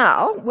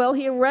 How? Well,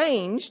 he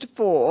arranged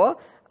for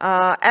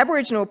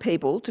Aboriginal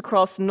people to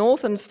cross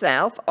north and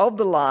south of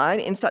the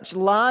line in such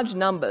large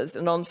numbers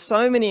and on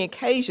so many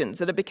occasions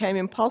that it became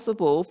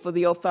impossible for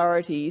the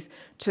authorities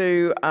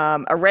to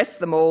arrest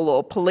them all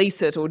or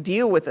police it or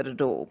deal with it at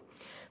all.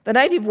 The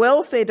Native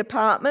Welfare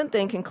Department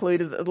then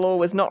concluded that the law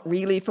was not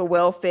really for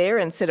welfare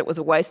and said it was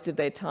a waste of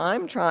their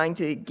time trying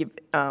to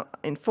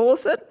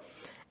enforce it.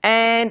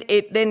 And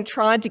it then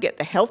tried to get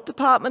the Health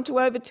Department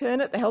to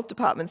overturn it. The Health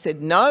Department said,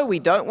 no, we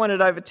don't want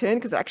it overturned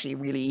because it actually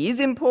really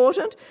is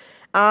important.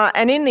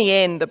 And in the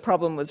end, the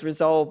problem was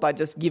resolved by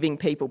just giving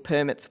people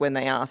permits when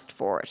they asked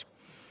for it.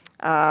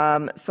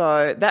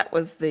 So that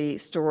was the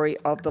story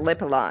of the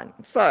leper line.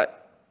 So,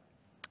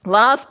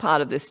 last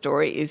part of this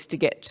story is to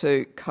get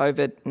to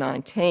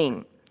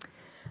COVID-19.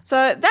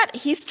 So that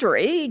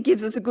history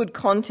gives us a good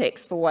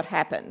context for what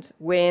happened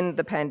when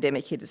the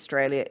pandemic hit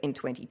Australia in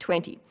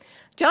 2020.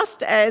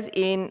 Just as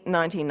in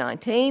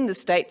 1919, the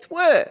states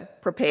were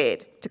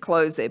prepared to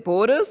close their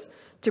borders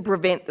to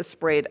prevent the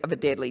spread of a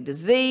deadly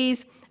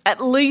disease,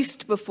 at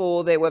least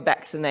before there were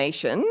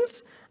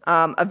vaccinations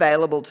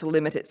available to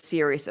limit its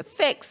serious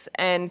effects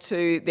and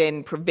to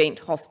then prevent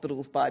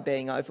hospitals by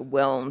being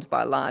overwhelmed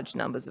by large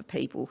numbers of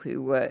people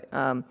who were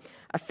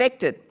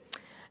affected.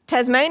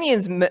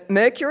 Tasmanian's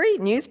Mercury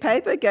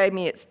newspaper gave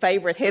me its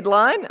favourite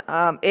headline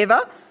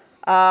ever,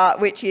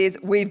 which is,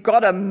 "We've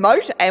got a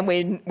moat and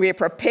we're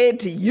prepared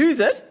to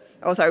use it."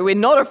 Oh, sorry, we're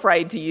not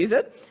afraid to use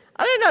it.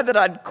 I don't know that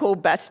I'd call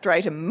Bass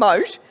Strait a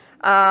moat,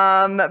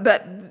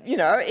 but, you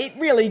know, it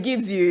really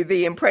gives you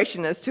the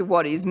impression as to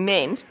what is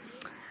meant.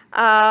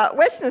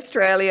 Western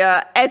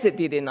Australia, as it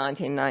did in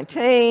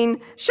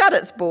 1919, shut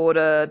its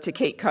border to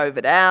keep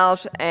COVID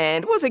out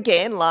and was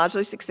again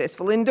largely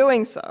successful in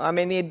doing so. I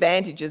mean, the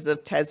advantages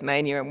of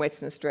Tasmania and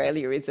Western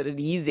Australia is that it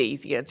is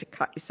easier to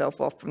cut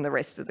yourself off from the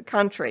rest of the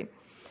country.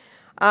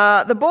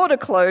 The border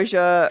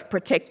closure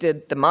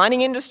protected the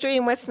mining industry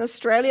in Western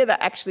Australia.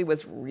 That actually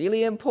was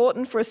really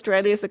important for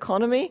Australia's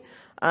economy.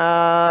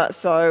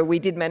 So we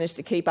did manage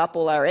to keep up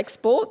all our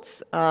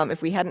exports.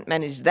 If we hadn't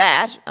managed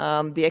that,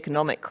 the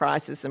economic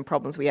crisis and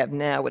problems we have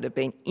now would have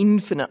been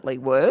infinitely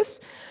worse.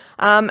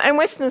 And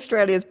Western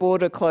Australia's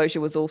border closure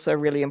was also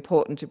really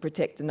important to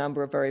protect a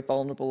number of very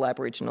vulnerable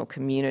Aboriginal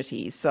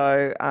communities.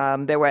 So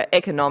there were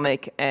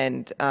economic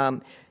and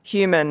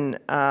human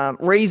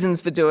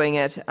reasons for doing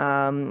it,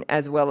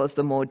 as well as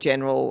the more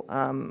general,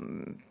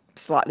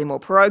 slightly more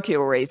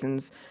parochial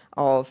reasons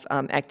of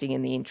acting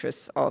in the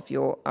interests of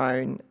your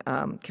own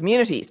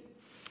communities.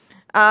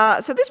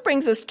 So this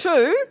brings us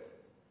to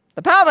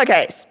the Palmer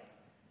case.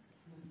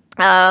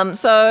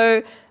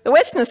 So the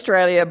Western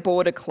Australia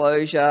border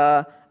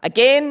closure,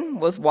 again,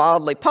 was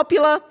wildly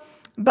popular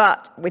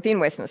within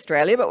Western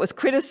Australia, but was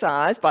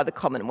criticised by the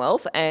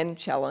Commonwealth and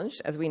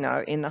challenged, as we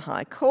know, in the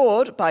High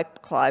Court by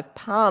Clive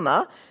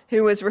Palmer,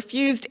 who was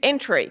refused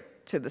entry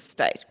to the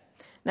state.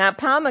 Now,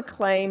 Palmer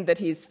claimed that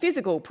his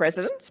physical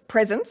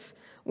presence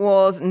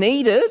was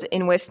needed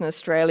in Western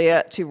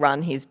Australia to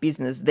run his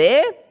business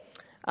there.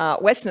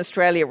 Western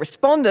Australia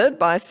responded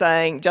by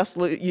saying, just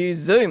use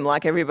Zoom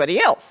like everybody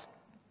else.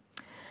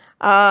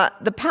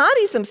 The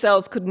parties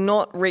themselves could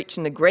not reach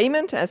an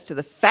agreement as to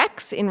the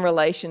facts in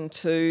relation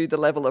to the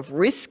level of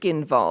risk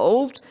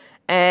involved,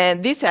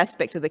 and this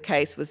aspect of the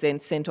case was then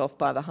sent off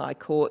by the High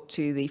Court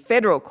to the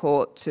Federal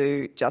Court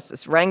to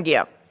Justice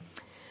Rangia.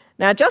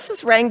 Now,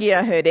 Justice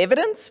Rangia heard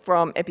evidence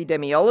from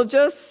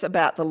epidemiologists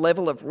about the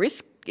level of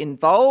risk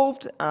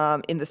involved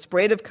in the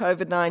spread of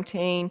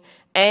COVID-19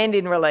 and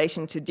in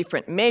relation to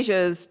different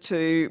measures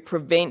to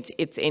prevent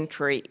its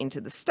entry into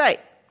the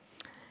state.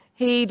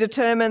 He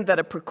determined that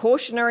a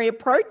precautionary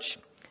approach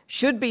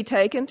should be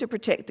taken to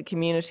protect the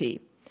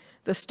community.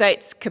 The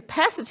state's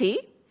capacity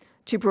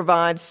to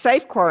provide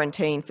safe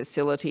quarantine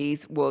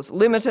facilities was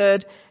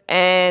limited,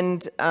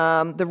 and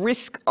the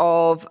risk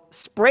of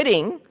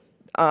spreading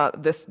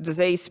this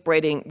disease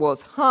spreading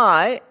was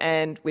high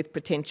and with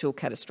potential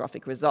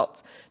catastrophic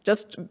results.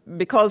 Just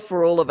because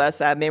for all of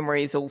us our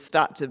memories all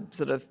start to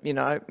sort of,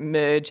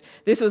 merge,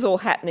 this was all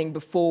happening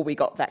before we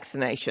got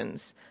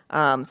vaccinations.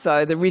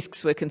 So the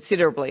risks were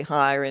considerably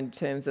higher in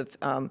terms of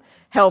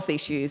health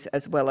issues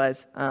as well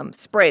as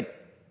spread.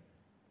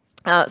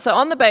 So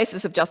on the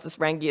basis of Justice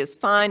Rangier's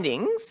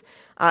findings,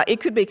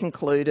 it could be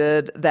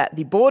concluded that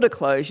the border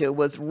closure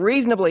was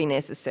reasonably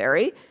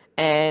necessary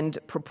and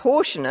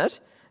proportionate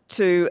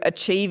to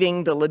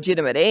achieving the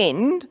legitimate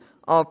end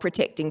of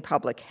protecting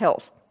public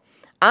health.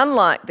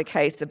 Unlike the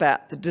case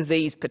about the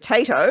diseased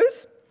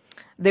potatoes,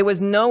 there was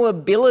no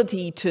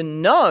ability to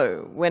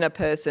know when a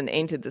person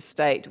entered the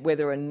state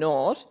whether or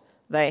not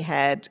they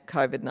had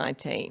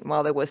COVID-19.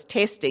 While there was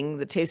testing,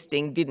 the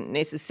testing didn't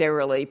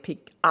necessarily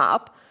pick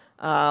up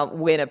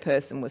when a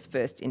person was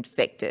first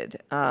infected.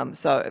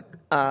 So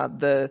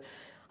the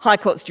High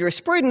Court's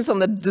jurisprudence on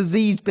the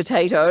diseased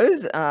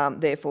potatoes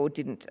therefore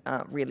didn't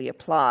really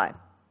apply.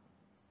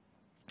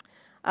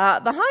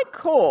 The High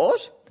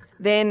Court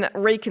then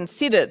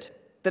reconsidered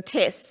the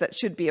tests that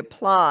should be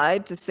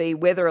applied to see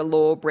whether a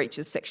law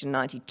breaches Section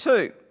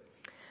 92.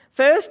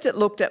 First, it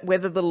looked at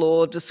whether the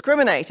law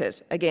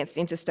discriminated against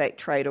interstate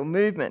trade or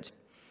movement.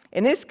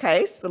 In this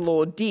case, the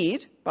law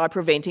did by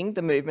preventing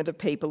the movement of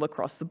people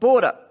across the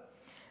border.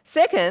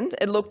 Second,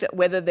 it looked at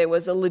whether there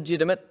was a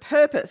legitimate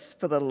purpose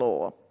for the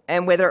law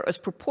and whether it was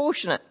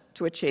proportionate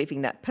to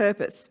achieving that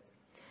purpose.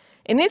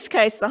 In this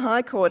case, the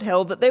High Court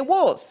held that there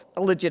was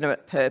a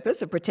legitimate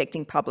purpose of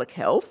protecting public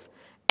health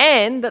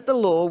and that the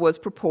law was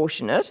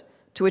proportionate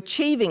to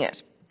achieving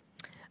it.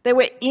 There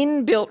were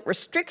inbuilt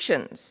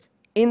restrictions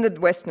in the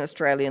Western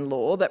Australian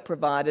law that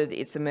provided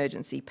its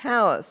emergency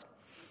powers.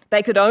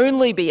 They could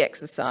only be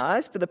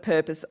exercised for the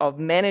purpose of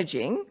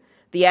managing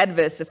the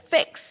adverse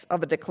effects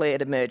of a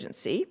declared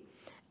emergency,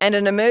 and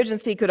an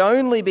emergency could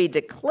only be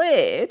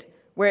declared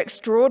where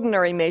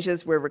extraordinary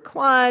measures were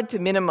required to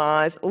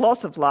minimise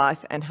loss of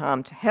life and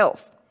harm to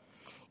health.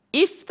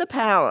 If the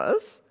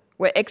powers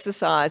were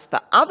exercised for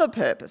other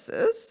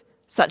purposes,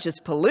 such as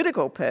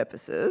political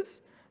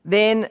purposes,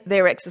 then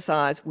their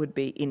exercise would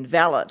be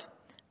invalid.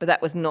 But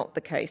that was not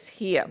the case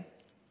here.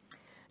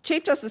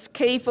 Chief Justice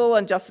Kiefel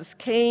and Justice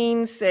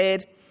Keane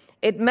said,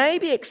 "It may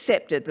be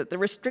accepted that the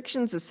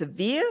restrictions are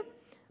severe,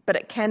 but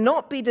it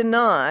cannot be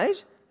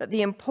denied that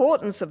the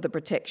importance of the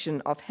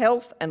protection of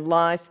health and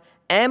life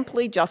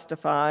amply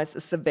justifies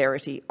the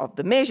severity of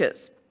the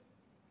measures."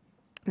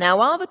 Now,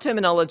 while the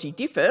terminology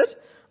differed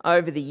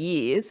over the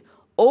years,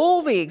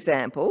 all the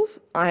examples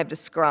I have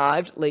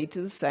described lead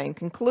to the same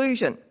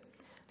conclusion.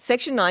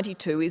 Section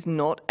 92 is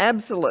not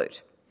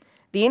absolute.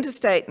 The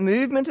interstate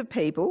movement of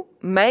people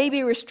may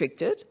be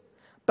restricted,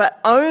 but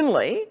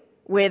only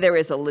where there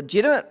is a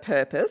legitimate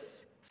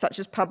purpose, such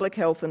as public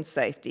health and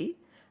safety,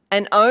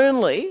 and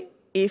only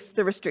if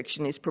the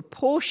restriction is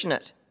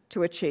proportionate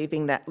to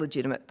achieving that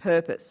legitimate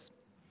purpose.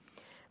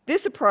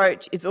 This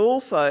approach is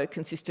also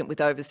consistent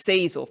with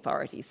overseas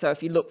authorities. So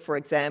if you look, for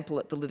example,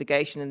 at the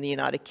litigation in the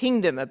United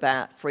Kingdom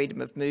about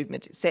freedom of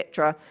movement,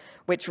 etc.,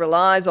 which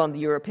relies on the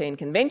European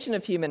Convention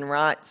of Human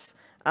Rights,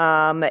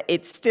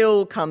 it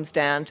still comes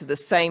down to the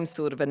same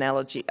sort of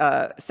analogy,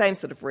 same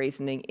sort of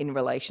reasoning in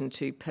relation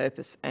to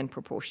purpose and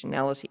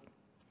proportionality.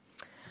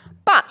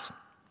 But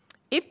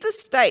if the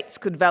states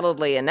could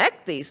validly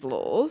enact these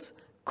laws,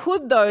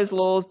 could those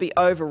laws be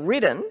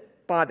overridden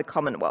by the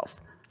Commonwealth?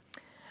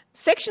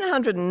 Section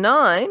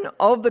 109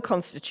 of the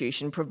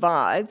Constitution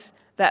provides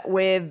that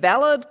where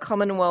valid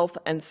Commonwealth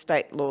and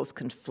state laws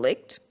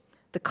conflict,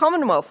 the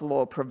Commonwealth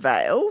law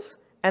prevails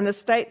and the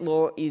state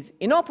law is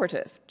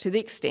inoperative to the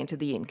extent of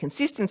the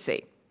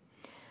inconsistency.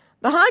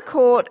 The High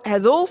Court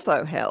has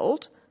also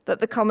held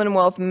that the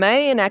Commonwealth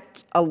may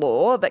enact a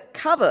law that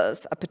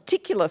covers a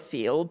particular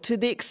field to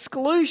the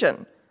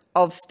exclusion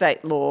of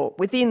state law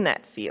within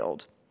that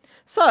field.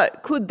 So,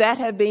 could that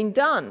have been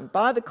done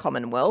by the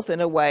Commonwealth in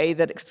a way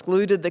that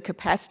excluded the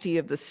capacity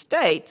of the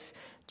states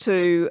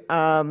to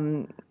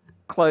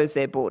close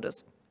their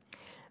borders?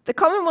 The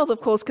Commonwealth,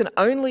 of course, can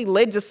only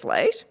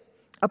legislate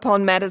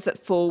upon matters that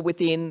fall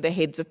within the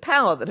heads of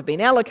power that have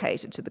been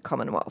allocated to the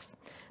Commonwealth.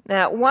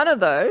 Now, one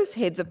of those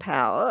heads of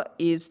power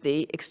is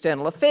the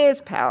external affairs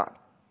power.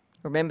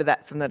 Remember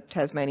that from the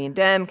Tasmanian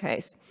Dam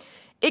case.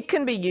 It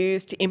can be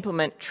used to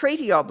implement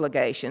treaty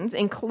obligations,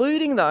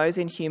 including those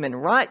in human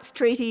rights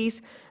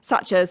treaties,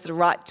 such as the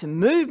right to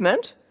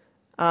movement,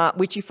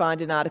 which you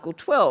find in Article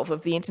 12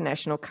 of the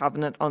International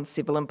Covenant on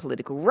Civil and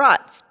Political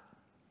Rights.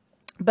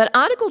 But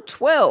Article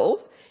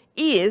 12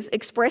 is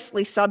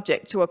expressly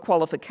subject to a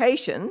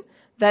qualification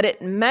that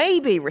it may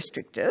be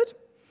restricted,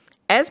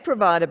 as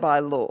provided by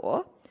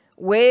law,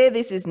 where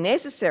this is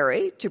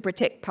necessary to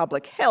protect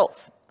public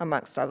health,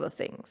 amongst other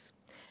things.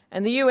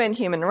 And the UN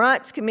Human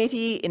Rights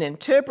Committee, in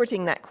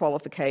interpreting that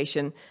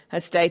qualification,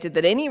 has stated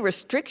that any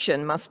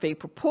restriction must be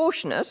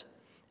proportionate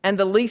and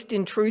the least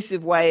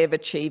intrusive way of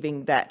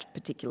achieving that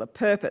particular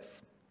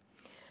purpose.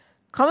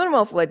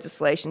 Commonwealth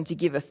legislation to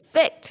give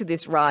effect to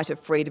this right of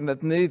freedom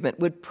of movement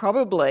would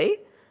probably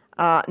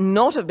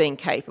not have been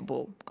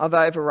capable of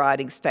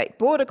overriding state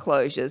border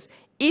closures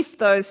if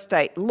those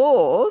state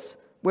laws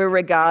were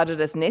regarded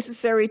as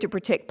necessary to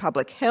protect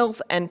public health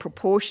and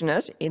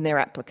proportionate in their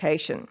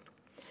application.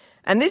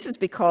 And this is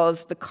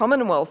because the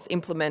Commonwealth's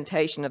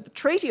implementation of the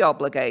treaty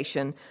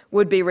obligation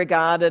would be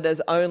regarded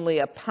as only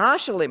a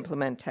partial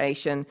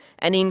implementation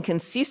and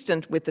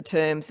inconsistent with the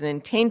terms and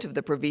intent of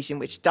the provision,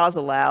 which does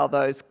allow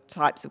those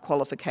types of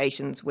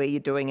qualifications where you're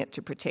doing it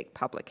to protect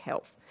public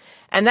health.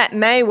 And that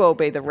may well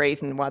be the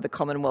reason why the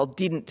Commonwealth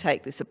didn't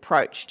take this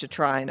approach to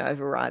try and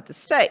override the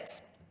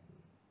states.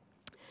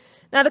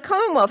 Now, the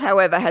Commonwealth,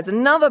 however, has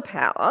another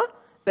power,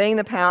 being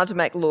the power to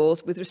make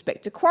laws with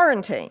respect to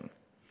quarantine.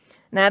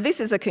 Now, this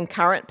is a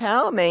concurrent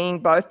power, meaning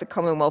both the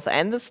Commonwealth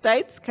and the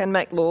states can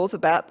make laws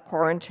about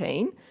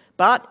quarantine,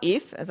 but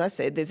if, as I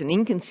said, there's an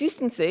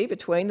inconsistency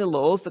between the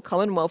laws, the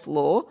Commonwealth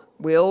law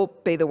will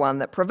be the one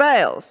that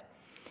prevails.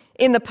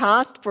 In the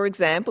past, for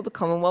example, the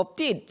Commonwealth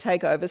did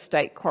take over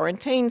state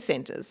quarantine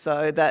centres,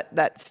 so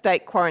that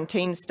state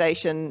quarantine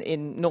station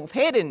in North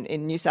Head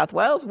in New South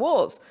Wales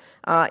was,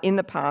 in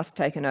the past,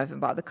 taken over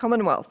by the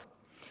Commonwealth.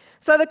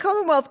 So the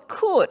Commonwealth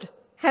could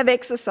have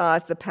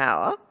exercised the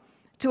power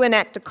to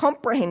enact a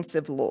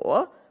comprehensive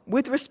law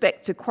with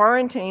respect to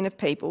quarantine of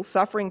people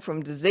suffering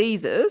from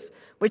diseases,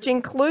 which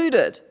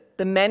included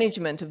the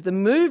management of the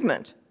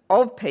movement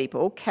of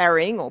people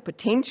carrying or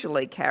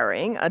potentially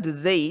carrying a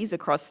disease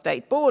across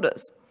state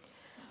borders.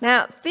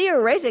 Now,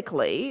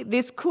 theoretically,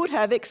 this could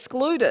have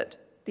excluded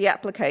the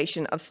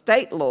application of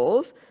state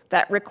laws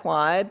that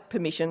required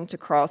permission to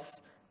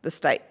cross the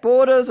state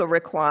borders or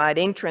required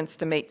entrance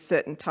to meet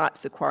certain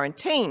types of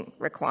quarantine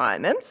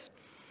requirements,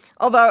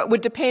 although it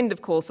would depend,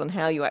 of course, on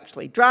how you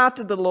actually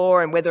drafted the law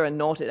and whether or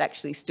not it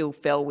actually still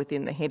fell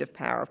within the head of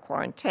power of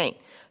quarantine.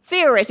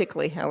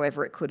 Theoretically,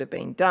 however, it could have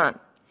been done.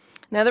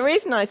 Now, the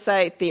reason I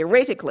say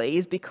theoretically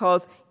is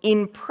because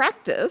in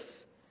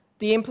practice,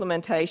 the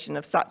implementation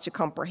of such a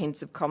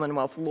comprehensive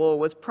Commonwealth law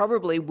was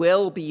probably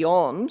well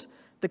beyond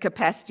the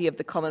capacity of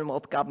the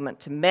Commonwealth government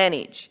to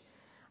manage.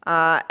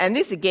 And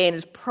this, again,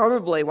 is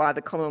probably why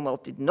the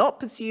Commonwealth did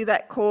not pursue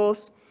that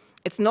course.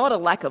 It's not a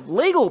lack of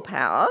legal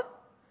power,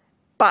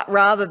 but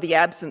rather the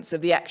absence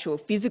of the actual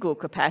physical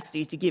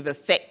capacity to give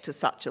effect to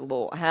such a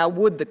law. How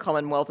would the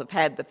Commonwealth have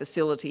had the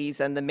facilities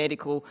and the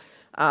medical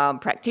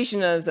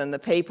practitioners and the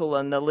people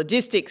and the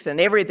logistics and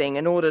everything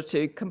in order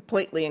to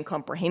completely and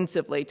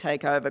comprehensively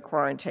take over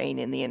quarantine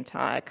in the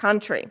entire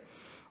country?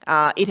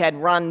 It had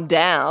run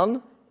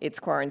down its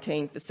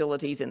quarantine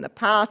facilities in the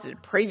past. It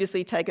had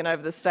previously taken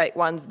over the state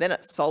ones, then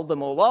it sold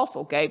them all off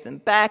or gave them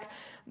back.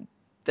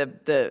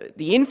 The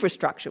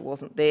infrastructure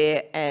wasn't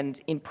there,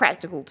 and in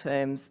practical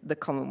terms, the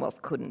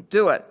Commonwealth couldn't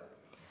do it.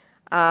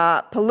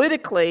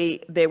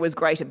 Politically, there was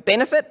greater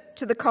benefit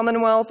to the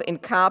Commonwealth in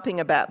carping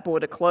about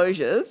border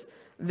closures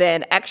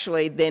than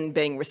actually then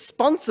being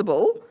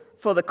responsible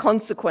for the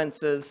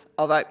consequences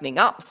of opening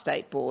up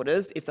state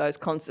borders if those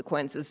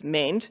consequences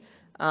meant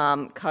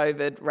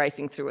COVID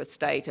racing through a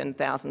state and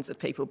thousands of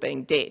people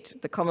being dead.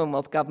 The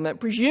Commonwealth government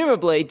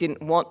presumably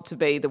didn't want to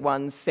be the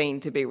ones seen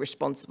to be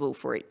responsible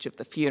for each of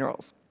the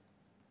funerals.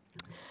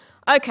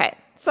 Okay,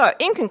 so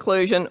in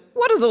conclusion,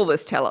 what does all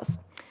this tell us?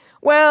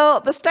 Well,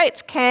 the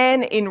states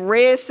can, in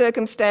rare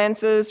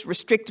circumstances,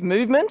 restrict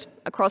movement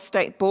across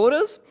state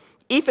borders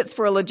if it's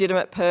for a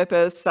legitimate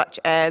purpose, such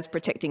as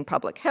protecting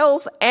public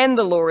health, and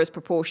the law is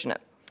proportionate.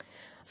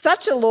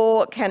 Such a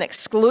law can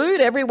exclude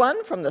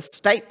everyone from the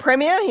state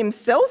premier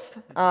himself,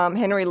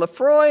 Henry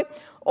Lefroy,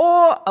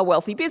 or a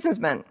wealthy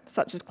businessman,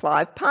 such as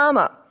Clive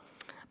Palmer.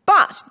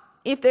 But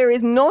if there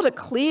is not a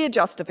clear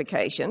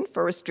justification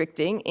for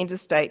restricting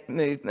interstate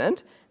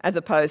movement as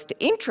opposed to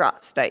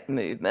intra-state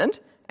movement,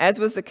 as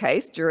was the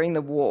case during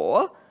the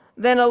war,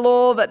 then a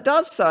law that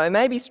does so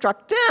may be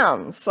struck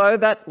down so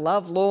that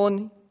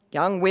lovelorn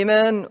young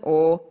women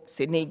or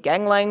Sydney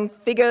gangland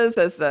figures,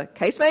 as the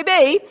case may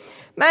be,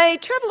 may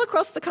travel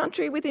across the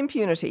country with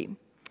impunity.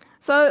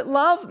 So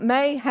Love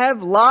may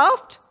have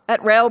laughed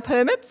at rail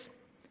permits,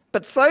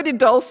 but so did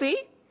Dulcie,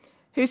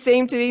 who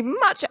seemed to be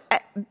much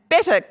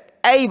better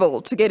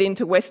able to get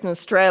into Western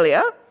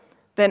Australia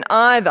than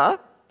either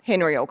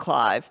Henry or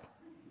Clive.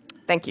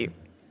 Thank you.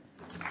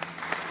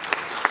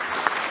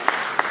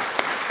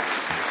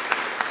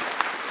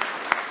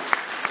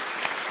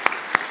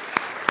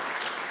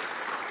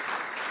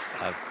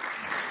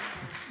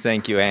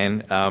 Thank you,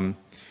 Anne.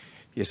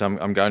 Yes,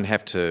 I'm going to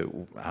have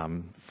to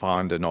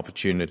find an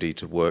opportunity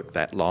to work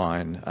that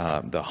line.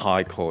 The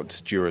High Court's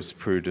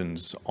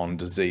jurisprudence on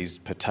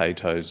diseased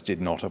potatoes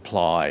did not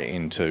apply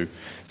into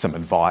some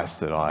advice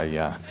that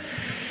I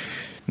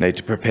need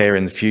to prepare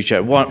in the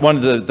future. One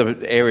of the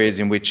areas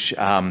in which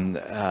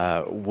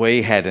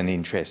we had an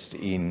interest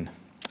in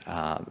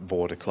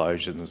border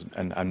closures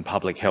and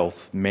public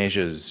health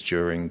measures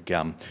during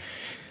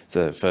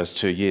the first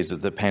 2 years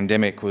of the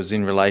pandemic was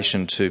in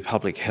relation to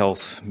public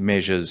health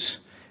measures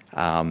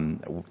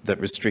that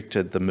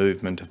restricted the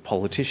movement of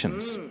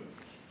politicians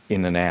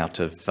in and out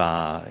of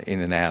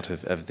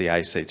the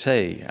ACT,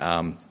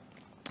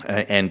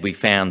 and we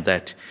found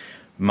that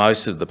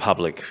most of the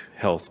public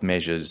health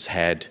measures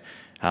had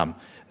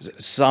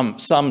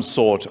some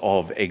sort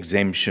of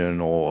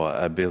exemption or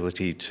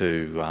ability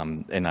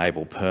to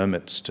enable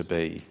permits to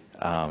be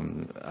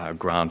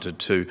granted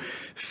to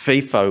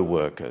FIFO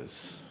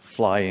workers,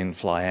 fly-in,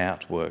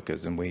 fly-out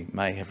workers, and we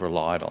may have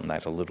relied on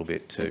that a little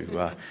bit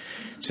to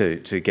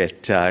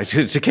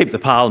keep the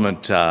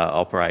Parliament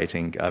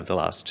operating over the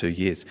last 2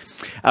 years.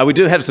 We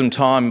do have some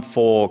time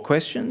for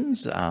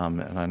questions,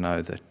 and I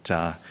know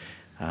that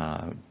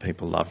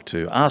people love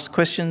to ask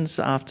questions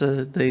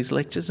after these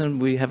lectures,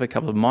 and we have a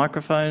couple of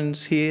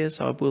microphones here,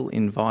 so I will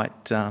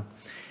invite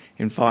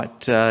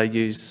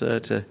you, sir,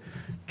 to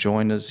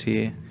join us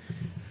here.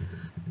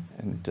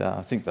 And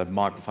I think the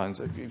microphones,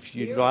 if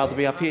you'd rather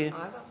be up here,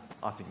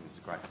 I think it's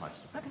a great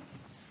place.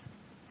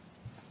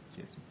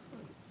 Cheers.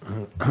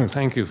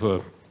 Thank you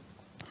for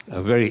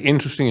a very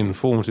interesting,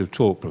 informative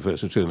talk,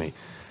 Professor Twomey.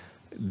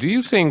 Do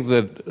you think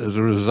that as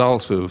a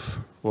result of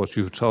what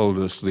you've told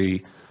us,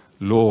 the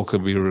law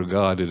can be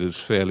regarded as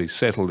fairly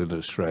settled in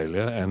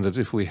Australia, and that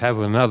if we have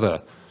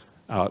another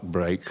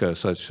outbreak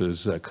such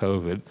as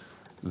COVID,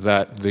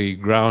 that the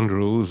ground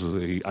rules,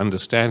 the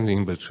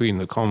understanding between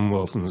the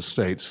Commonwealth and the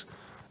states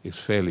is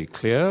fairly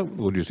clear,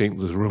 or do you think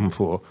there's room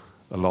for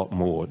a lot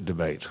more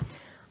debate?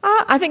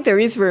 I think there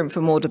is room for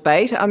more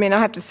debate. I mean, I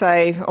have to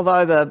say,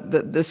 although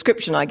the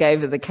description I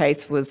gave of the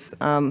case was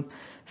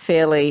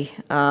fairly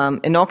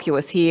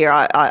innocuous here,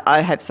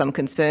 I have some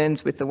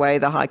concerns with the way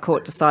the High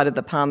Court decided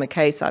the Palmer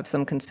case. I have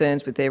some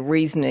concerns with their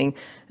reasoning,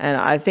 and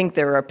I think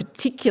there are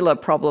particular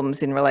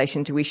problems in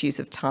relation to issues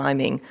of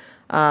timing.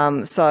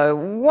 So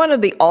one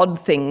of the odd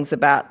things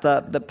about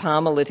the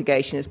Palmer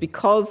litigation is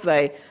because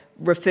they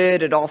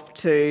referred it off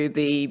to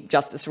the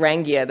Justice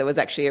Rangier, there was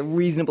actually a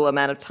reasonable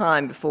amount of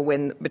time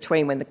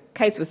between when the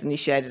case was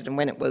initiated and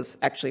when it was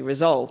actually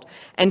resolved.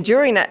 And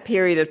during that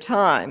period of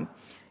time,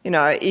 you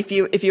know, if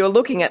you were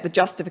looking at the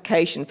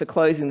justification for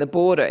closing the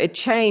border, it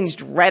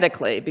changed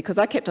radically, because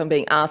I kept on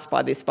being asked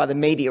by the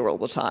media all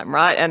the time,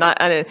 right?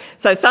 And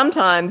so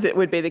sometimes it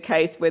would be the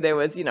case where there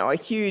was, you know, a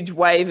huge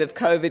wave of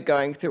COVID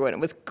going through, and it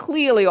was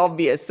clearly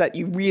obvious that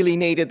you really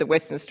needed the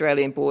Western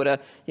Australian border,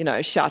 you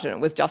know, shut, and it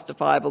was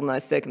justifiable in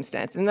those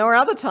circumstances. And there were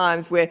other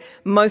times where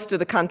most of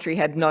the country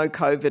had no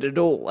COVID at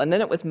all, and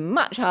then it was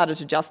much harder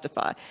to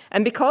justify.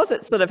 And because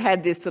it sort of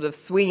had this sort of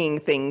swinging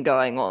thing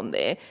going on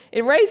there,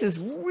 it raises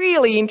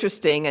really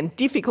interesting and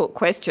difficult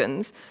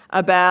questions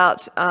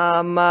about,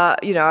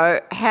 you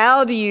know,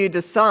 how do you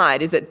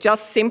decide? Is it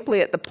just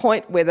simply at the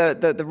point where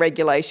the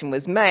regulation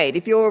was made?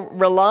 If you're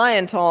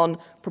reliant on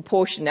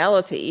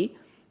proportionality,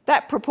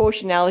 that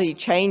proportionality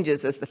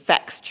changes as the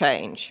facts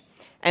change.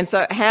 And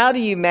so how do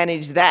you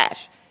manage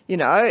that? You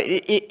know,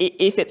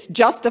 if it's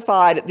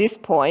justified at this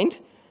point,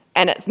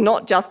 and it's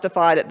not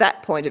justified at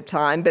that point of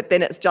time, but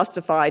then it's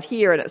justified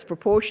here and it's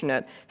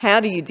proportionate,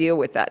 how do you deal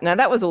with that? Now,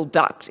 that was all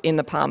ducked in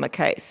the Palmer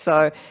case.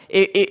 So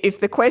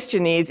if the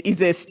question is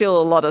there still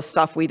a lot of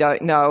stuff we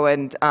don't know,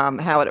 and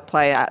how would it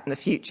play out in the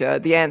future?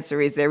 The answer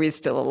is there is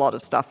still a lot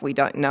of stuff we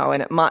don't know,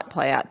 and it might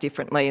play out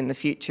differently in the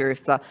future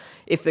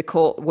if the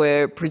court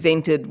were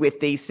presented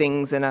with these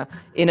things in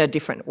a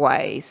different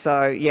way.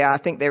 So yeah, I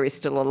think there is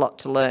still a lot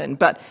to learn.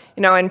 But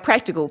you know, in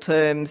practical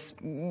terms,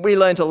 we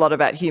learnt a lot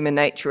about human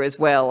nature as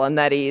well, and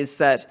that is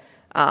that,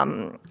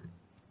 and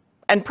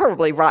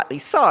probably rightly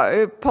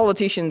so,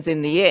 politicians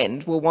in the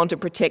end will want to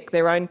protect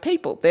their own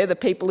people. They're the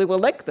people who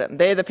elect them.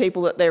 They're the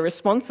people that they're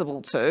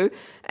responsible to.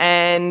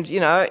 And, you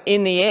know,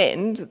 in the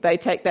end, they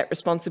take that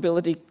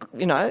responsibility,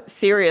 you know,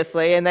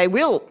 seriously, and they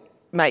will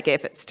make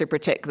efforts to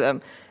protect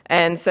them.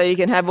 And so you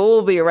can have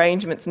all the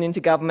arrangements and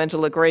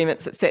intergovernmental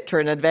agreements,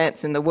 etc., in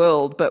advance in the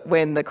world, but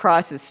when the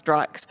crisis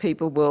strikes,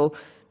 people will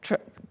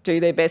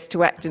do their best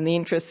to act in the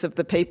interests of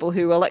the people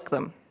who elect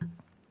them.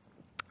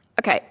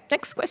 Okay,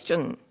 next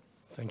question.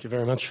 Thank you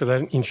very much for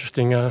that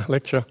interesting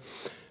lecture.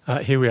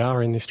 Here we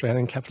are in the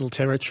Australian Capital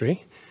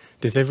Territory.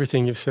 Does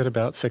everything you've said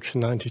about Section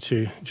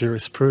 92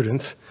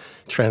 jurisprudence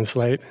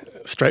translate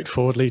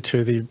straightforwardly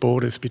to the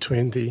borders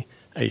between the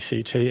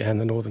ACT and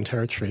the Northern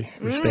Territory,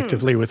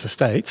 respectively, with the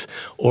states,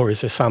 or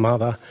is there some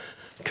other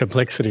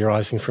complexity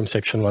arising from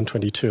Section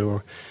 122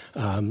 or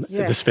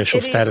the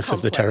special status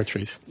of the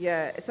territories?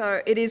 Yeah,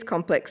 so it is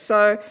complex.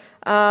 So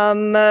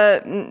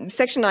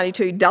Section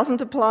 92 doesn't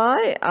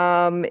apply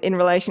in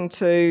relation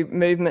to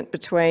movement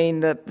between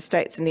the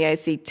states and the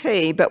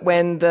ACT, but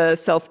when the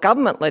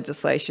self-government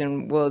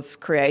legislation was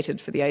created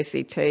for the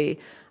ACT,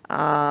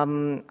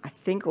 I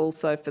think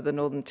also for the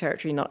Northern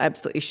Territory, not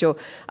absolutely sure,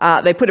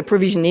 they put a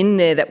provision in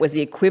there that was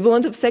the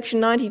equivalent of Section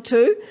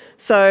 92.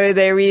 So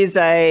there is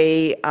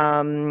a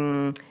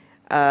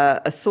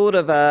sort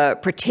of a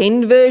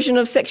pretend version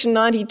of Section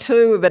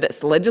 92, but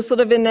it's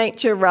legislative in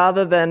nature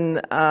rather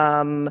than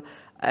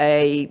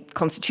a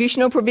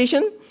constitutional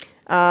provision.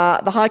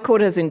 The High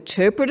Court has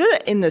interpreted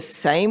it in the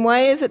same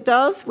way as it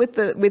does with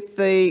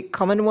the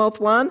Commonwealth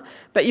one,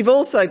 but you've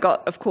also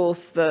got, of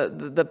course,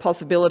 the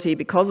possibility,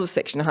 because of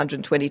Section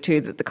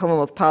 122, that the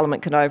Commonwealth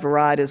Parliament can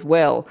override as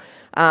well.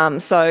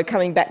 So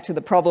coming back to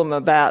the problem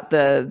about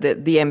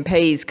the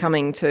MPs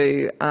coming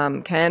to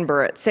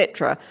Canberra,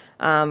 etc.,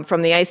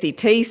 from the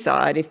ACT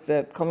side, if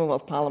the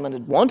Commonwealth Parliament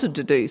had wanted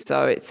to do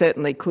so, it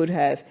certainly could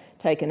have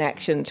taken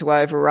action to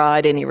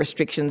override any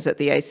restrictions that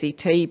the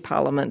ACT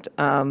Parliament,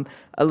 a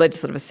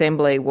Legislative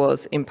Assembly,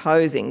 was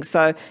imposing.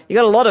 So you've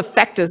got a lot of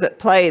factors at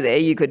play there.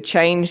 You could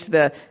change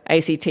the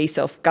ACT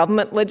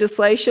self-government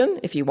legislation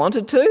if you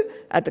wanted to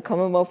at the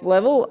Commonwealth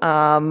level.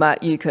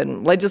 You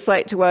can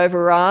legislate to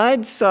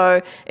override.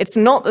 So it's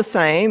not the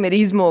same. It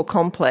is more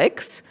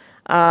complex.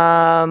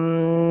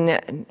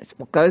 It's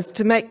what goes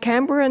to make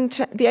Canberra and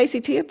the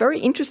ACT a very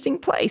interesting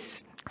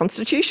place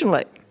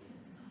constitutionally.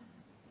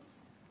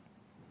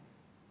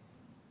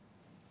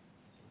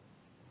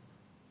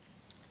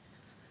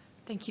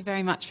 Thank you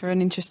very much for an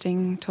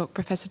interesting talk,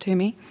 Professor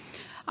Twomey.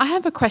 I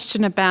have a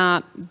question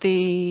about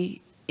the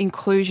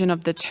inclusion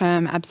of the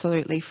term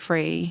absolutely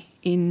free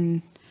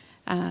in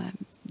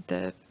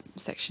the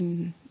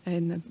section,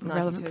 in the 92,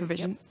 relevant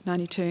provision, yep.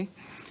 92. I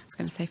was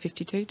going to say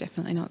 52,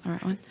 definitely not the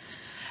right one.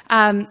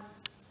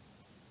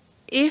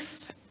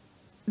 If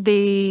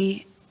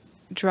the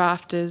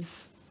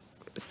drafters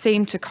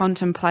seem to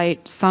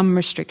contemplate some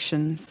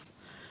restrictions,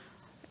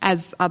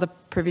 as other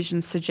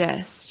provisions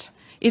suggest,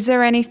 is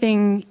there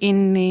anything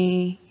in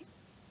the,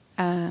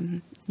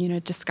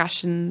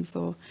 discussions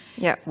or...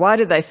 Yeah, why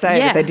did they say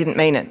that they didn't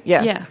mean it?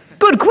 Yeah.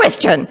 Good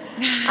question.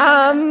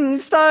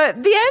 So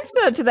the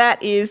answer to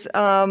that is,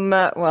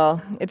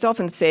 well, it's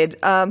often said,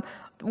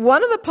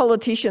 one of the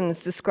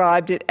politicians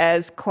described it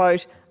as,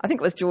 quote, I think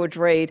it was George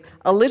Reid,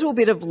 a little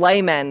bit of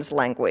layman's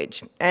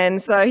language.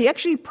 And so he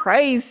actually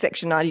praised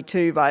Section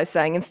 92 by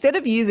saying, instead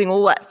of using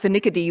all that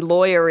finickety,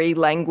 lawyery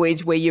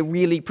language where you're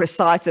really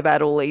precise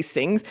about all these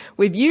things,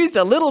 we've used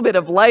a little bit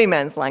of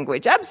layman's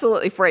language.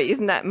 Absolutely free.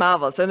 Isn't that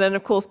marvellous? And then,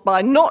 of course,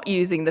 by not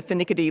using the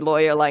finickety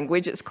lawyer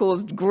language, it's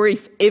caused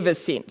grief ever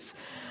since.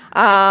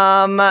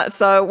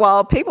 So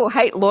while people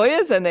hate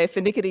lawyers and their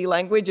finickety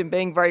language and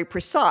being very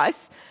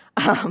precise,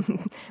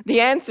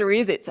 the answer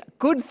is it's a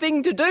good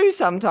thing to do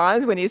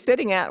sometimes when you're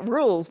setting out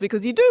rules,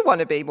 because you do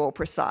want to be more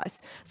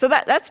precise. So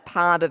that's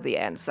part of the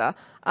answer.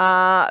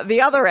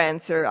 The other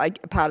answer,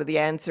 part of the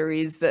answer,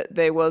 is that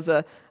there was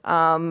the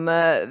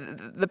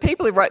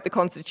people who wrote the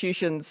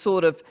Constitution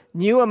sort of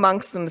knew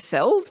amongst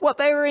themselves what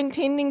they were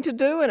intending to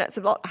do, and it's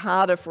a lot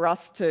harder for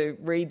us to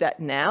read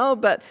that now,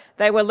 but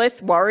they were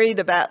less worried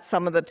about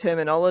some of the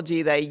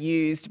terminology they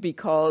used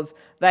because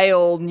they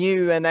all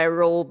knew, and they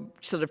were all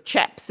sort of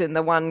chaps in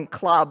the one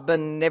club,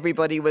 and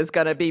everybody was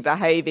going to be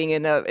behaving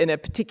in a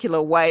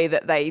particular way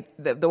that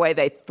the way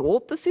they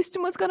thought the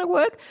system was going to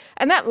work.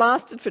 And that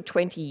lasted for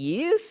 20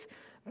 years.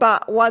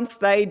 But once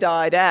they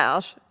died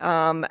out,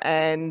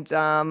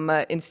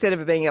 instead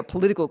of it being a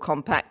political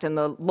compact and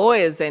the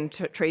lawyers then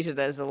treated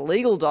it as a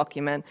legal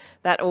document,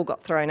 that all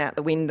got thrown out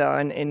the window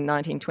in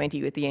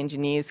 1920 with the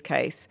engineers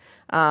case.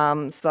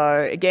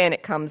 So again,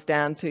 it comes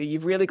down to,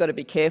 you've really got to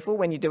be careful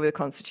when you do a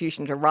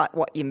constitution to write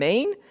what you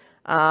mean,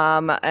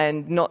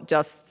 and not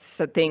just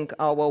think,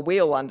 oh, well,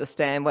 we'll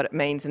understand what it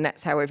means and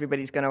that's how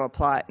everybody's going to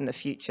apply it in the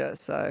future.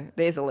 So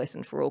there's a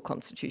lesson for all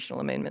constitutional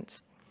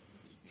amendments.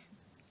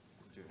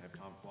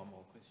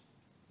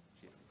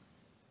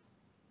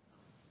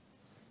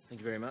 Thank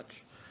you very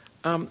much.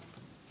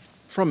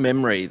 From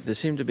memory, there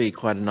seem to be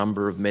quite a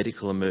number of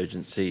medical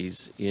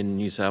emergencies in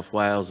New South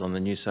Wales on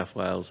the New South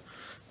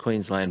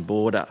Wales-Queensland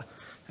border,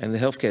 and the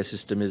healthcare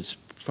system is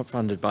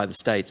funded by the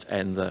states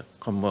and the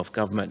Commonwealth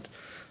government.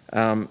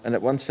 And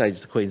at one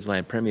stage, the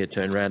Queensland Premier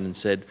turned around and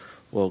said,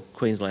 well,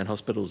 Queensland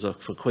hospitals are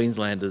for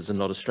Queenslanders and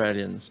not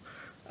Australians.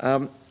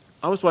 I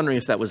was wondering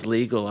if that was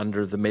legal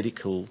under the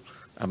medical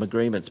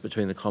agreements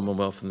between the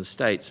Commonwealth and the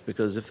states,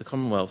 because if the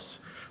Commonwealth's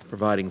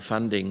providing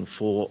funding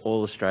for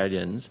all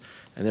Australians,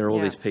 and there are all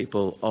these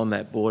people on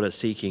that border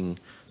seeking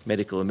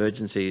medical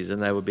emergencies, and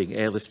they were being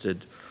airlifted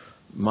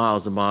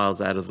miles and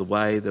miles out of the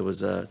way. There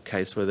was a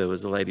case where there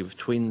was a lady with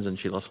twins and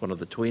she lost one of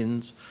the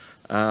twins.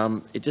 I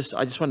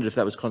just wondered if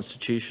that was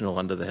constitutional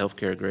under the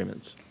healthcare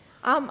agreements.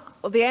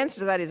 Well, the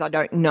answer to that is I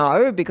don't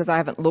know, because I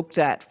haven't looked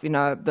at,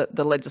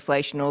 the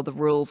legislation or the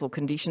rules or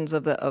conditions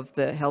of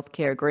the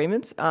healthcare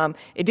agreements.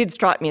 It did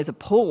strike me as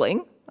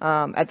appalling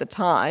at the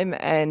time,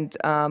 and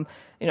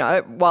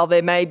while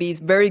there may be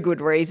very good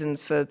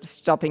reasons for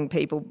stopping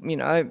people,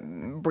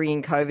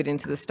 bringing COVID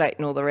into the state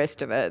and all the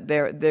rest of it,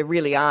 there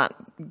really aren't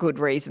good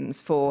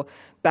reasons for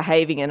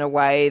behaving in a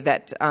way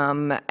that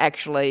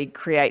actually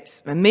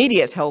creates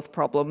immediate health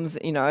problems,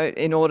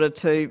 in order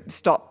to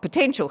stop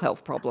potential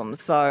health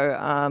problems.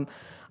 So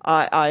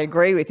I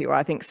agree with you.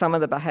 I think some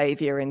of the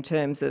behaviour in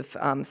terms of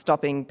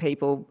stopping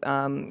people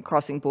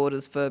crossing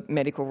borders for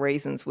medical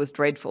reasons was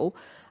dreadful.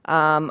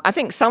 I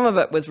think some of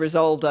it was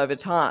resolved over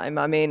time.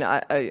 I mean,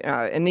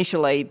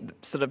 initially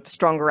sort of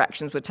stronger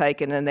actions were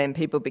taken, and then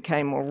people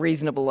became more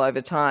reasonable over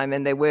time,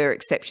 and there were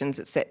exceptions,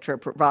 etc.,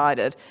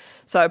 provided.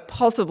 So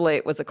possibly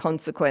it was a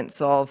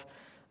consequence of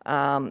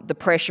the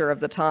pressure of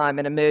the time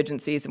and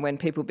emergencies, and when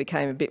people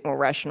became a bit more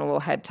rational or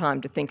had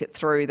time to think it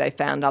through, they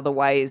found other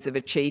ways of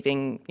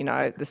achieving,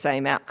 the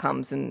same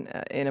outcomes in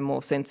a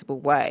more sensible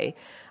way.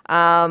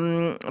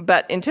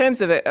 But in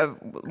terms of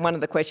one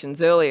of the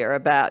questions earlier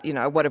about,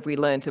 what have we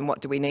learnt and what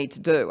do we need to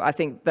do, I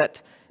think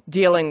that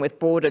dealing with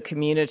border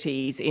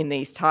communities in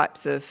these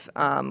types of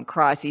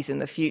crises in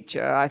the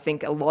future. I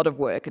think a lot of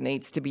work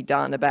needs to be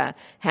done about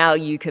how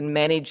you can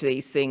manage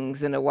these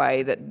things in a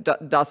way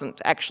that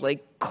doesn't actually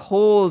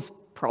cause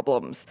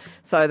problems,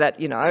 so that,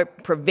 you know,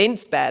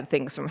 prevents bad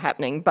things from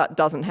happening but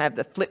doesn't have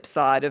the flip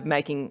side of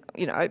making,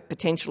 you know,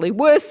 potentially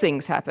worse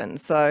things happen.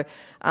 So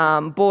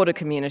border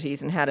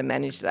communities and how to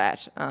manage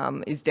that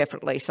is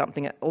definitely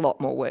something that a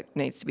lot more work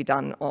needs to be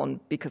done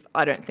on, because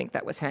I don't think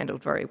that was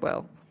handled very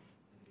well.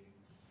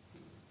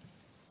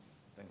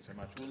 Thanks very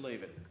much. We'll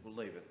leave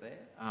it there.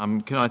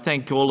 Can I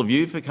thank all of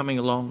you for coming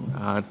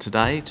along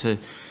today to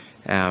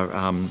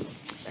our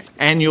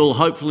annual,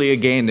 hopefully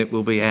again it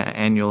will be our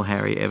annual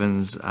Harry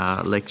Evans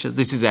lecture.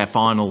 This is our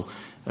final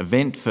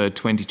event for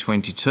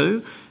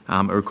 2022.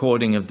 A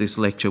recording of this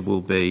lecture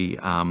will be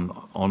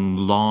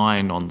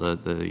online on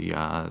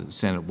the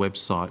Senate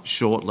website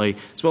shortly,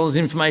 as well as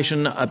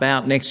information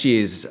about next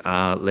year's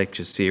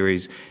lecture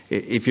series.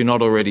 If you're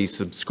not already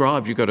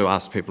subscribed, you've got to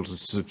ask people to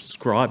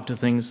subscribe to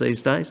things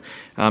these days.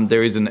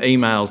 There is an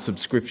email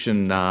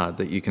subscription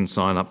that you can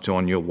sign up to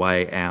on your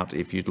way out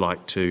if you'd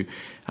like to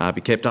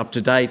be kept up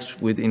to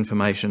date with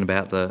information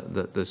about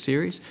the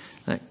series.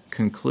 That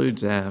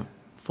concludes our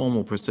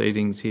formal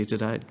proceedings here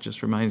today. It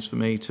just remains for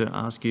me to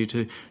ask you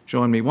to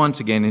join me once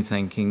again in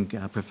thanking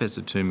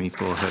Professor Twomey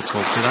for her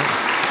talk today.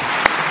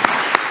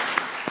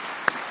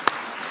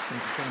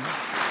 Thank you so much.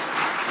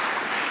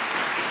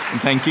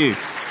 And thank you.